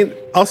 also. I mean,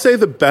 I'll say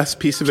the best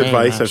piece of Same,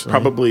 advice I've actually.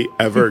 probably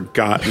ever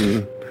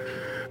gotten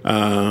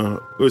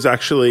was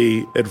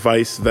actually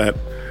advice that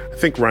I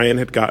think Ryan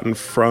had gotten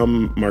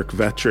from Mark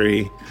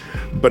Vetri,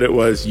 but it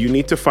was you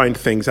need to find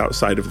things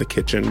outside of the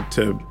kitchen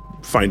to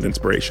find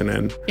inspiration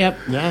in. Yep.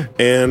 Yeah.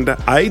 And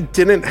I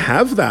didn't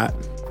have that.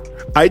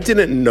 I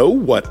didn't know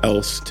what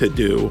else to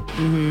do.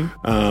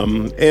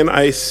 And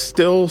I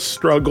still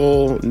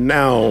struggle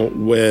now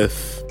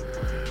with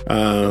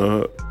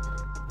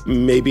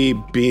maybe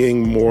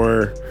being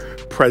more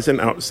present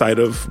outside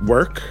of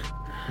work.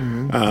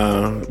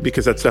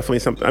 Because that's definitely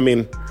something. I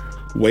mean,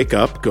 wake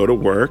up, go to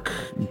work,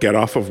 get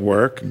off of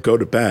work, go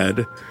to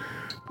bed,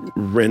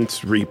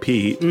 rinse,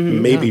 repeat.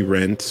 Maybe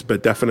rinse,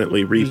 but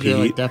definitely repeat. Yeah,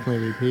 like,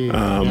 definitely repeat.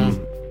 Yeah.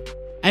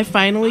 I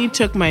finally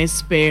took my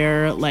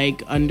spare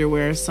like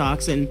underwear,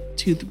 socks, and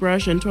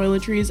toothbrush and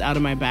toiletries out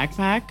of my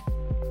backpack.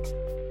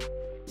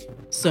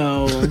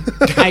 So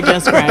I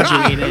just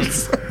graduated.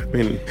 I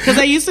mean, Because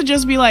I used to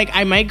just be like,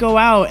 I might go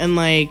out and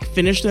like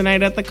finish the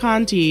night at the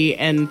Conti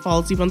and fall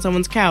asleep on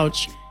someone's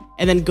couch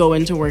and then go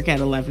into work at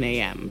 11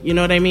 a.m. You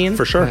know what I mean?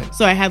 for sure. Right.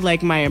 So I had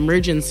like my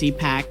emergency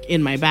pack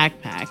in my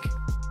backpack.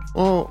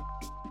 Well,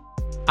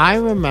 I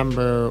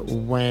remember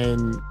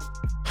when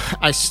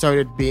I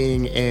started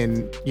being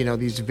in, you know,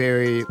 these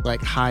very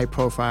like high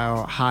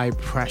profile, high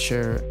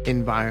pressure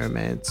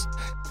environments,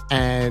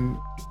 and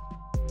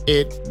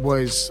it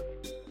was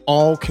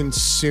all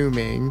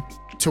consuming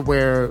to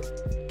where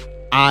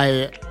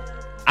I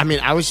mean,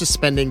 I was just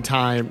spending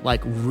time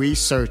like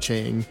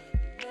researching,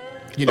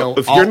 you know,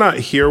 If you're not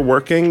here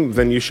working,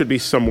 then you should be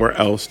somewhere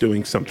else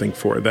doing something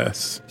for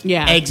this.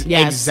 Yeah.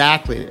 Yes.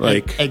 Exactly.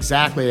 Like-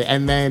 exactly.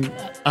 And then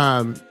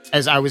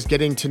as I was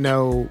getting to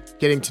know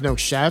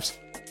chefs,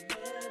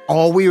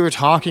 all we were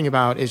talking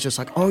about is just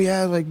like, oh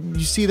yeah, like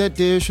you see that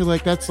dish, or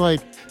like that's like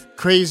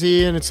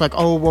crazy, and it's like,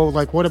 oh well,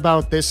 like what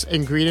about this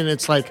ingredient?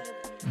 It's like,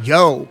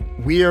 yo,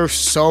 we are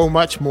so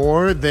much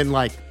more than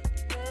like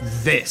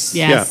this.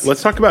 Yes. Yeah,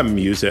 let's talk about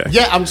music.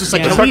 Yeah, I'm just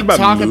like, Yeah. can Let's we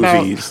talk about talk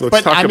movies. about?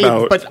 Let's talk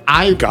about but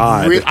I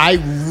God. I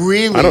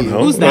really, I don't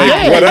know. Who's that? Like,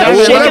 Yeah,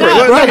 whatever. shake it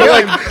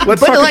whatever. up.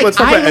 Let's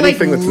talk about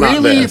anything that's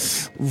not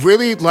this.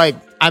 Really, like,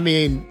 I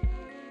mean,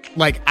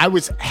 like, I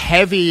was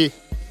heavy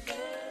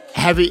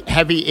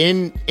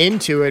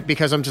into it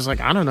because I'm just like,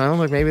 I don't know,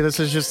 like maybe this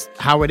is just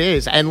how it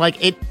is, and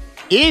like it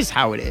is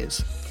how it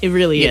is. It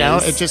really You is. know,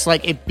 it just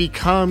like it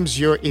becomes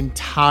your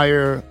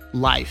entire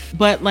life.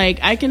 But like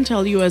I can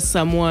tell you as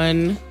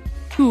someone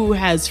who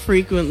has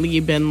frequently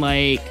been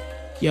like,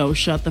 yo,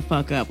 shut the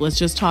fuck up. Let's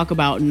just talk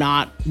about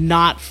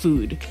not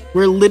food.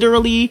 We're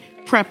literally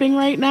prepping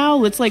right now.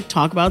 Let's like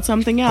talk about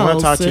something else. I want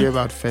to talk to you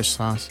about fish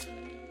sauce.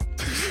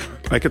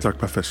 I could talk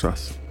about fish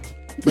sauce.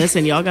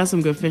 Listen, y'all got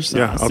some good fish sauce.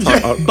 Yeah, I'll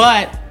talk.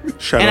 But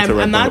Shout and out to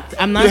Red Boat.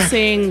 I'm not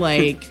saying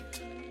like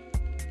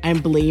I'm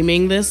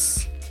blaming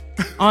this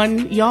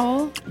on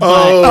y'all.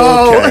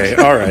 Oh, okay.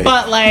 All right.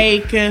 But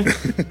like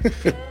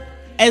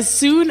as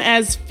soon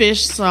as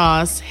fish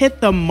sauce hit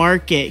the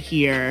market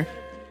here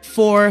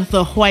for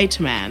the white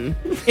man,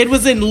 it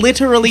was in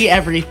literally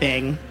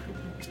everything.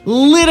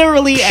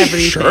 Literally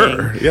everything.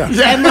 Sure. Yeah.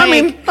 And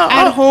like,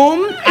 at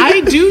home,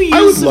 I do use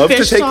I would love to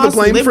fish take the sauce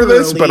blame for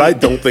this, but I liberally.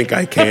 don't think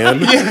I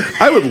can.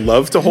 I would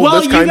love to hold Well,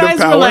 this you kind of guys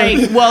power. were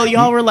like, well,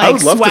 y'all were like, I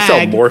would love to sell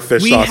swag, more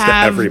fish we sauce to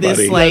have everybody.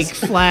 This like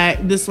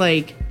flag, this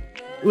like,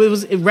 it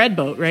was Red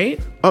Boat, right?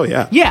 Oh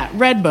yeah. Yeah,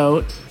 Red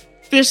Boat,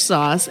 fish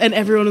sauce, and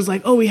everyone was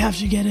like, oh, we have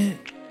to get it.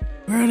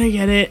 We're gonna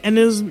get it, and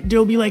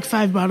there'll be like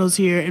 5 bottles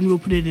here, and we'll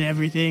put it in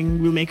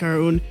everything. We'll make our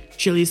own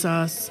chili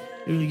sauce.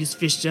 We'll use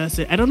fish sauce.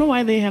 I don't know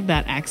why they have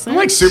that accent. I'm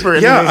like super.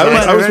 into Yeah,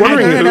 this. I was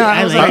wondering who.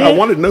 I like I it.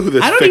 wanted to know who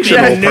this I don't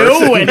fictional even know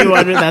person.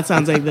 anyone that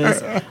sounds like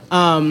this.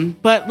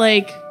 But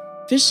like,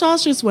 fish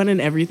sauce just went in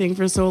everything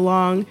for so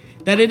long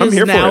that it I'm is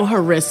here for now it.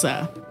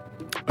 harissa.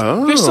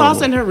 Oh. Fish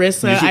sauce and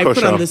harissa, I Yuzuko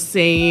put on show. the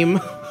same.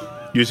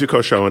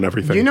 Yuzuko show and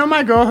everything. You know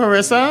my girl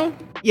Harissa?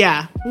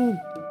 Yeah. Ooh.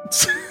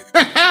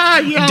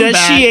 Yeah, Does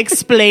she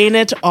explain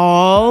it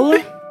all?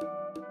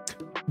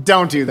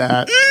 Don't do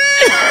that.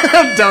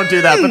 Don't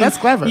do that. But that's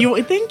clever.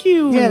 Thank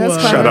you. Yeah, that's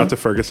Shout out to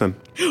Ferguson.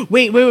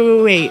 Wait.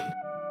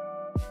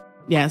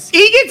 Yes. He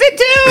gets it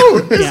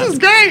too. This Yeah. is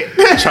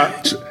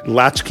great.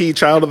 Latchkey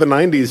child of the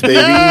 90s, baby.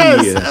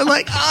 Yes. I'm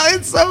like, oh,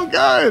 it's so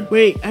good.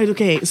 Wait.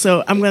 Okay.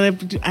 So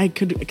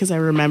because I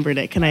remembered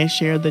it. Can I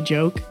share the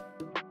joke?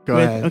 Go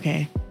ahead.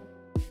 Okay.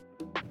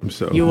 I'm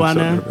so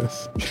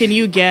nervous. Can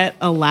you get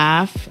a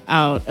laugh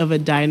out of a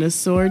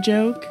dinosaur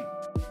joke?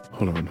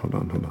 Hold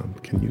on.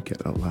 Can you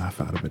get a laugh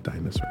out of a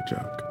dinosaur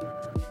joke?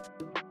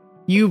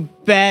 You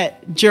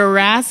bet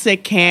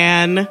Jurassic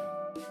can.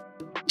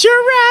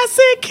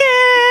 Jurassic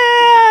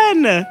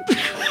can!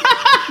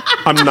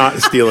 I'm not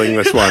stealing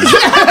this one.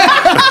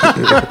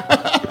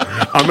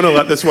 I'm gonna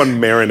let this one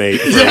marinate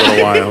for a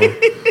little while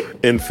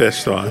in fish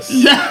sauce.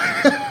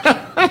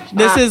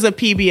 This is a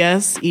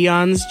PBS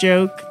Eons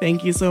joke.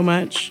 Thank you so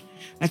much.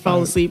 I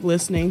fall asleep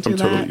listening to I'm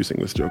that. totally using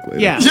this joke later.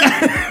 Yeah.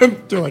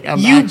 They're like, I'm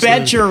You actually-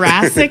 bet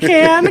Jurassic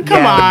can?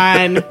 Come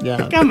on.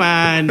 Yeah. Come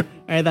on. All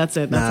right, that's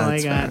it. That's all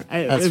I that's got.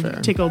 fair. That's It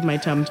fair. tickled my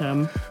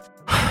tum-tum.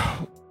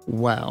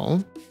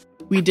 Well,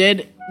 We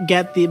did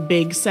get the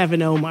big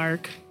 7-0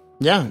 mark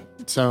yeah.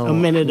 So a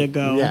minute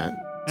ago. Yeah.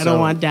 I So don't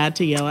want Dad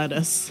to yell at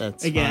us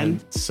that's again.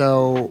 fine.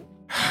 So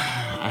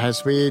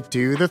as we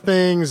do the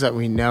things that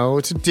we know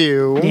to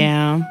do,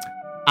 Yeah.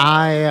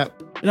 I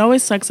It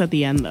always sucks at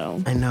the end, though.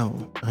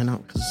 know,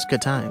 because it's a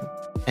good time.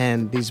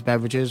 And these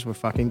beverages were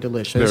fucking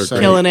delicious. They're So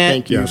great. Killing it.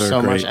 Thank you Yeah, they're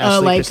so much, great.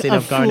 Ashley, Like Christina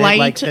a Garnett. flight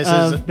Like this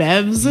of is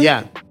bevs.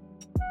 yeah.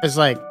 It's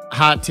like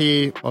hot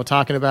tea or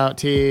talking about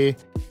tea.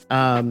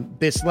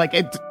 This like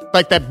it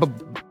like that.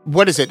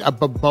 What is it? A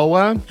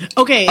boba?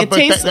 Okay, it but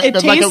tastes the- it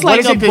the- tastes what like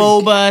is a it?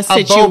 boba A boba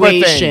thing.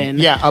 situation.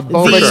 Yeah, a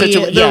boba the,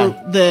 situation.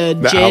 Yeah. The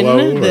The gin,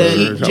 aloe, or the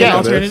is that gin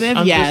what it is? alternative.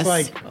 I'm Yes. just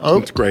like, oh,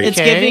 It's great. It's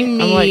okay.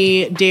 giving I'm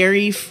me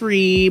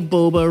dairy-free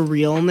boba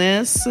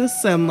realness.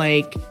 Some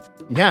like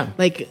yeah.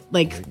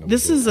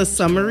 this is a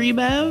summery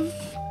bev,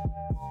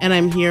 and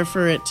I'm here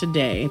for it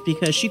today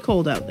because she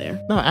cold out there.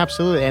 No,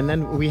 absolutely. And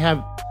then we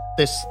have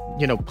this,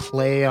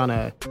 play on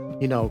a,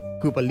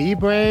 Cuba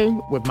Libre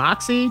with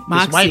Moxie, this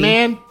Moxie. white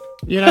man,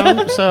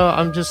 So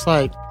I'm just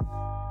like,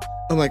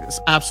 it's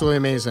absolutely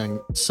amazing.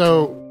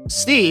 So,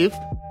 Steve,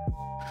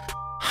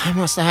 I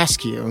must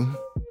ask you,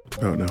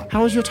 Oh no,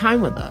 how was your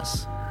time with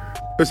us?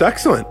 it was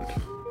excellent.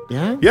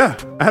 Yeah? Yeah,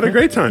 I had a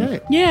great time.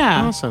 Great.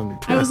 Yeah, Awesome.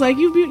 I was like,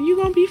 you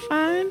gonna be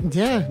fine.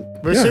 Yeah.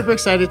 We're Yeah. super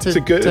excited to It's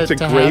a good. to, It's a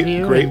to have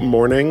you. great and-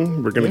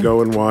 morning. We're gonna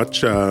go and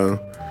watch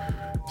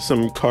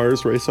some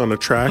cars race on a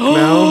track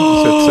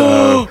now.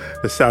 So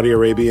it's the Saudi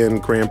Arabian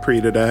Grand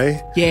Prix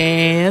today,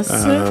 Yes.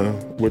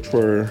 which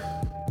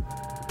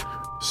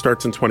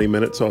starts in 20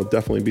 minutes. So I'll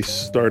definitely be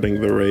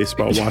starting the race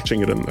while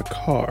watching it in the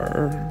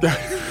car.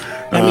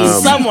 I mean,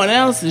 someone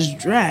else is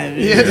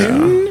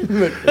driving.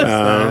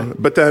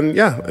 But then,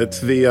 it's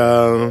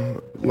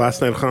the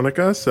last night of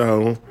Hanukkah,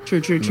 so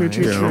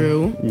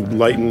True.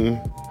 lighten.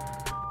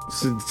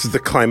 It's the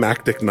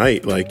climactic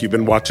night. Like you've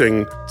been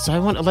watching. So I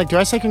want, do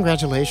I say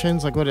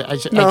congratulations? Like, what? I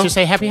No. just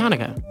say Happy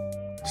Hanukkah.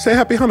 Say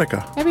Happy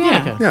Hanukkah. Happy Yeah.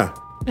 Hanukkah. Yeah,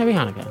 Happy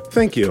Hanukkah.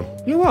 thank you.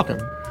 You're welcome.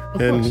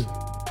 Of And course.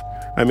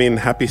 I mean,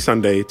 happy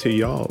Sunday to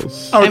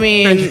y'all's. I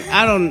mean,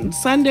 I don't.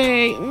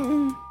 Sunday.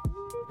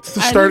 It's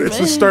the start. It's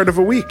the start of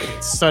a week.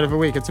 Start of a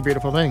week. It's a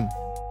beautiful thing.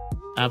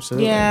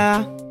 Absolutely.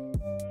 Yeah.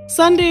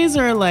 Sundays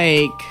are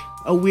like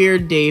a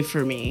weird day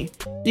for me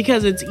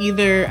because it's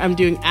either I'm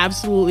doing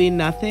absolutely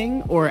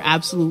nothing or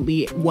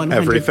absolutely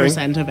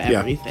 100% of Yeah.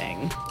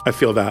 everything. I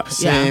feel that.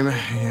 Same. Yeah.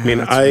 I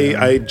mean,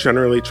 I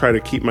generally try to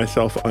keep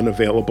myself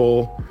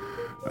unavailable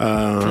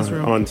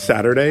real. on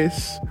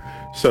Saturdays.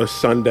 So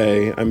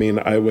Sunday, I mean,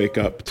 I wake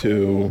up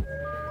to,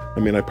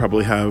 I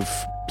probably have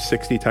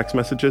 60 text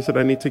messages that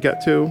I need to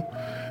get to,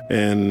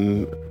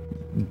 and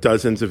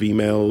dozens of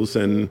emails,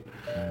 and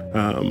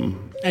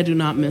I do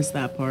not miss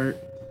that part.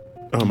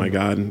 oh my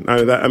god, I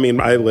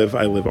live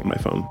on my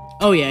phone.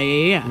 Oh yeah.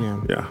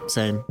 Yeah,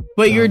 Same.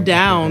 But you're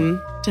down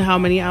to how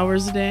many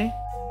hours a day?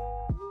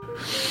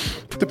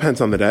 depends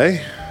on the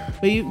day.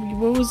 But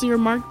what was your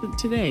mark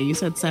today? You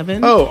said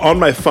 7? Oh, on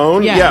my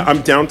phone, Yeah.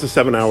 I'm down to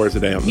 7 hours a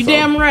day on the you phone.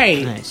 damn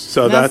right. Nice.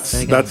 So that's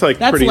like That's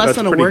pretty. less That's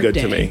than a pretty work good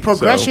to day. me.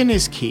 Progression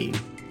is key.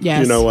 Yes.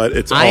 So, you know what?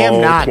 It's I am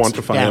all not down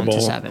quantifiable.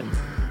 to 7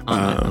 on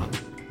my phone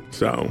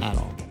So at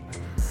all.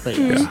 But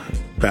yeah,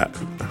 bad.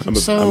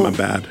 I'm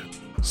bad.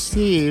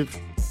 Steve,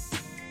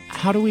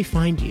 how do we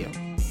find you?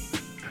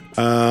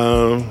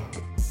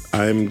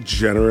 I'm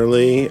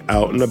generally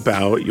out and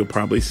about. You'll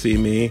probably see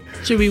me.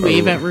 Should we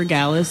wave at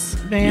Regalis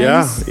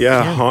vans?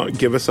 Yeah.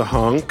 Give us a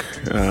honk.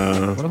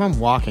 What if I'm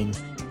walking?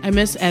 I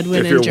miss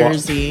Edwin If and you're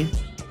Jersey.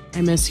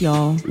 I miss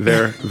y'all.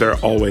 They're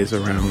always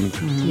around.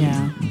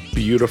 Yeah.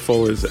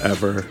 Beautiful as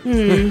ever.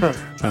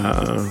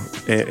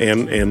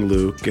 And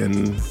Luke,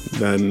 and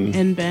then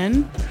And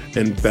Ben?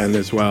 and Ben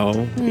as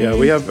well. Yeah,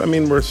 we have.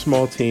 We're a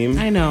small team.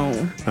 I know.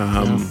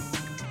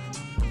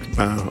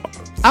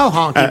 I'll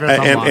honk even if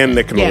I'm walking. And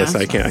Nick and Yeah.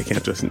 Alyssa. I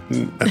can't just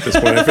at this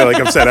point. I feel like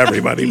I've said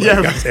everybody. But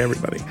I gotta say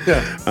everybody.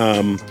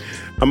 Yeah.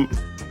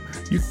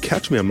 You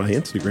catch me on my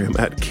Instagram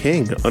at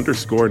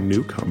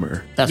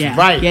king_newcomer. That's Yeah.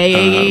 right.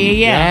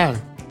 Yeah.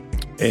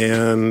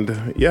 And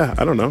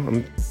I don't know.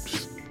 I'm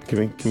just give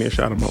me a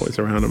shot. I'm always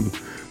around him.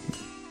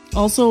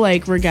 Also,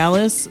 like,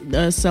 Regalis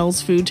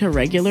sells food to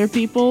regular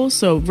people.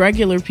 So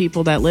regular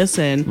people that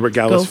listen.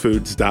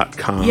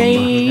 Regalisfoods.com.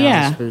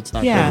 Yeah.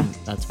 Foods.com. Yeah.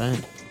 That's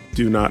right.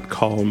 Do not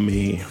call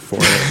me for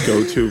it.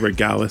 Go to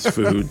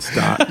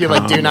regalisfoods.com. You're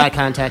like, do not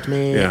contact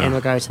me Yeah. in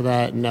regards to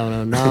that.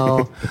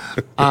 No.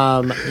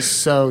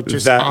 So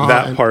just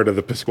that part of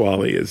the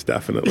Pasquale is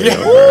definitely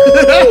over.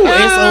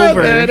 It's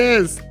over. There it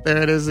is.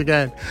 There it is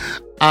again.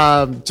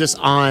 Just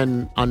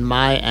on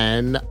my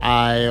end,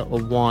 I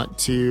want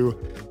to,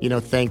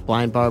 thank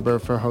Blind Barber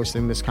for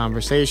hosting this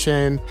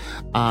conversation.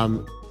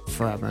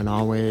 forever and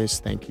always.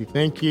 Thank you.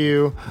 Thank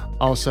you.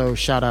 Also,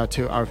 shout out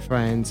to our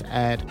friends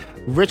at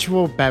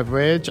Ritual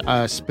Beverage,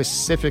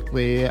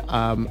 specifically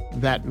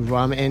that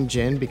rum and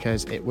gin,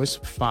 because it was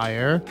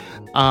fire.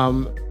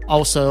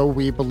 Also,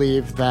 we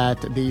believe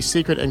that the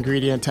secret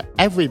ingredient to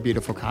every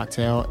beautiful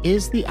cocktail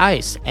is the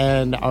ice,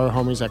 and our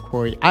homies at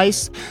Quarry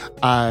Ice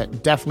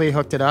definitely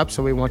hooked it up,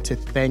 so we want to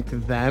thank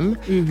them.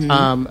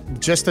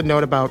 Just a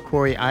note about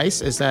Quarry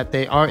Ice is that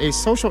they are a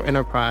social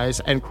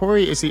enterprise, and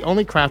Quarry is the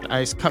only craft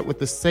ice cut with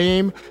the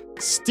same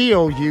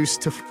steel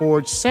used to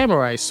forge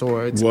samurai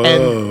swords.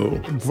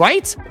 Whoa.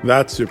 Right?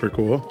 That's super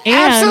cool.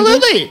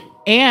 Absolutely.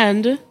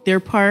 And they're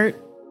part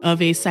of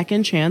a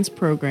second chance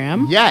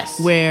program. Yes.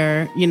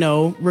 Where,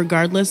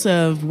 regardless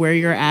of where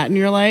you're at in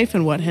your life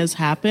and what has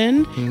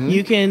happened,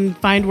 you can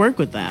find work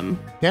with them.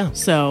 Yeah.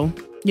 So,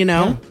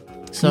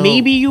 So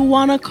maybe you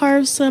want to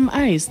carve some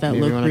ice that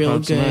look real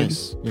good.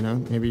 Nice.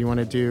 Maybe you want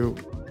to do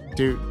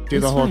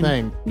the whole fine.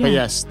 thing. Yeah. But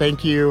yes,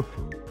 thank you.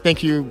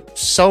 Thank you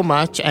so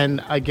much.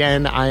 And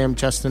again, I am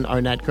Justin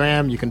Arnett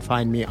Graham. You can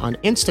find me on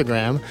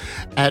Instagram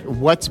at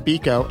What's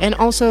Biko. And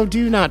also,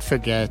 do not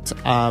forget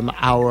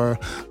our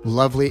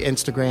lovely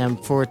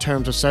Instagram for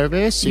Terms of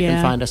Service. You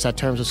can find us at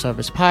Terms of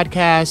Service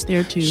Podcast.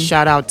 There too.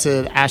 Shout out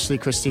to Ashley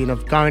Christine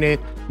of Garnet,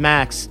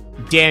 Max,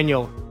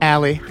 Daniel,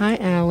 Allie. Hi,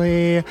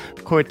 Allie.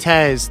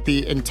 Cortez,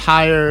 the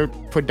entire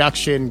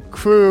production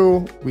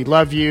crew. We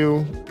love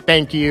you.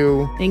 Thank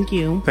you. Thank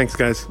you. Thanks,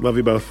 guys. Love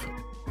you both.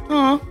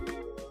 Aw.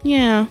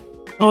 Yeah.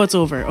 Oh, it's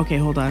over. Okay,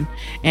 hold on.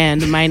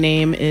 And my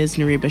name is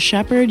Nariba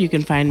Shepherd. You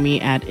can find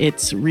me at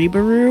It's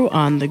Rebaroo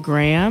on the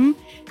gram.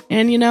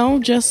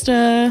 And, just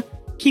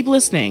keep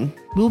listening.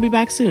 We'll be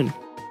back soon.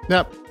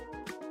 Yep.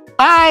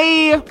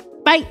 Bye.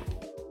 Bye.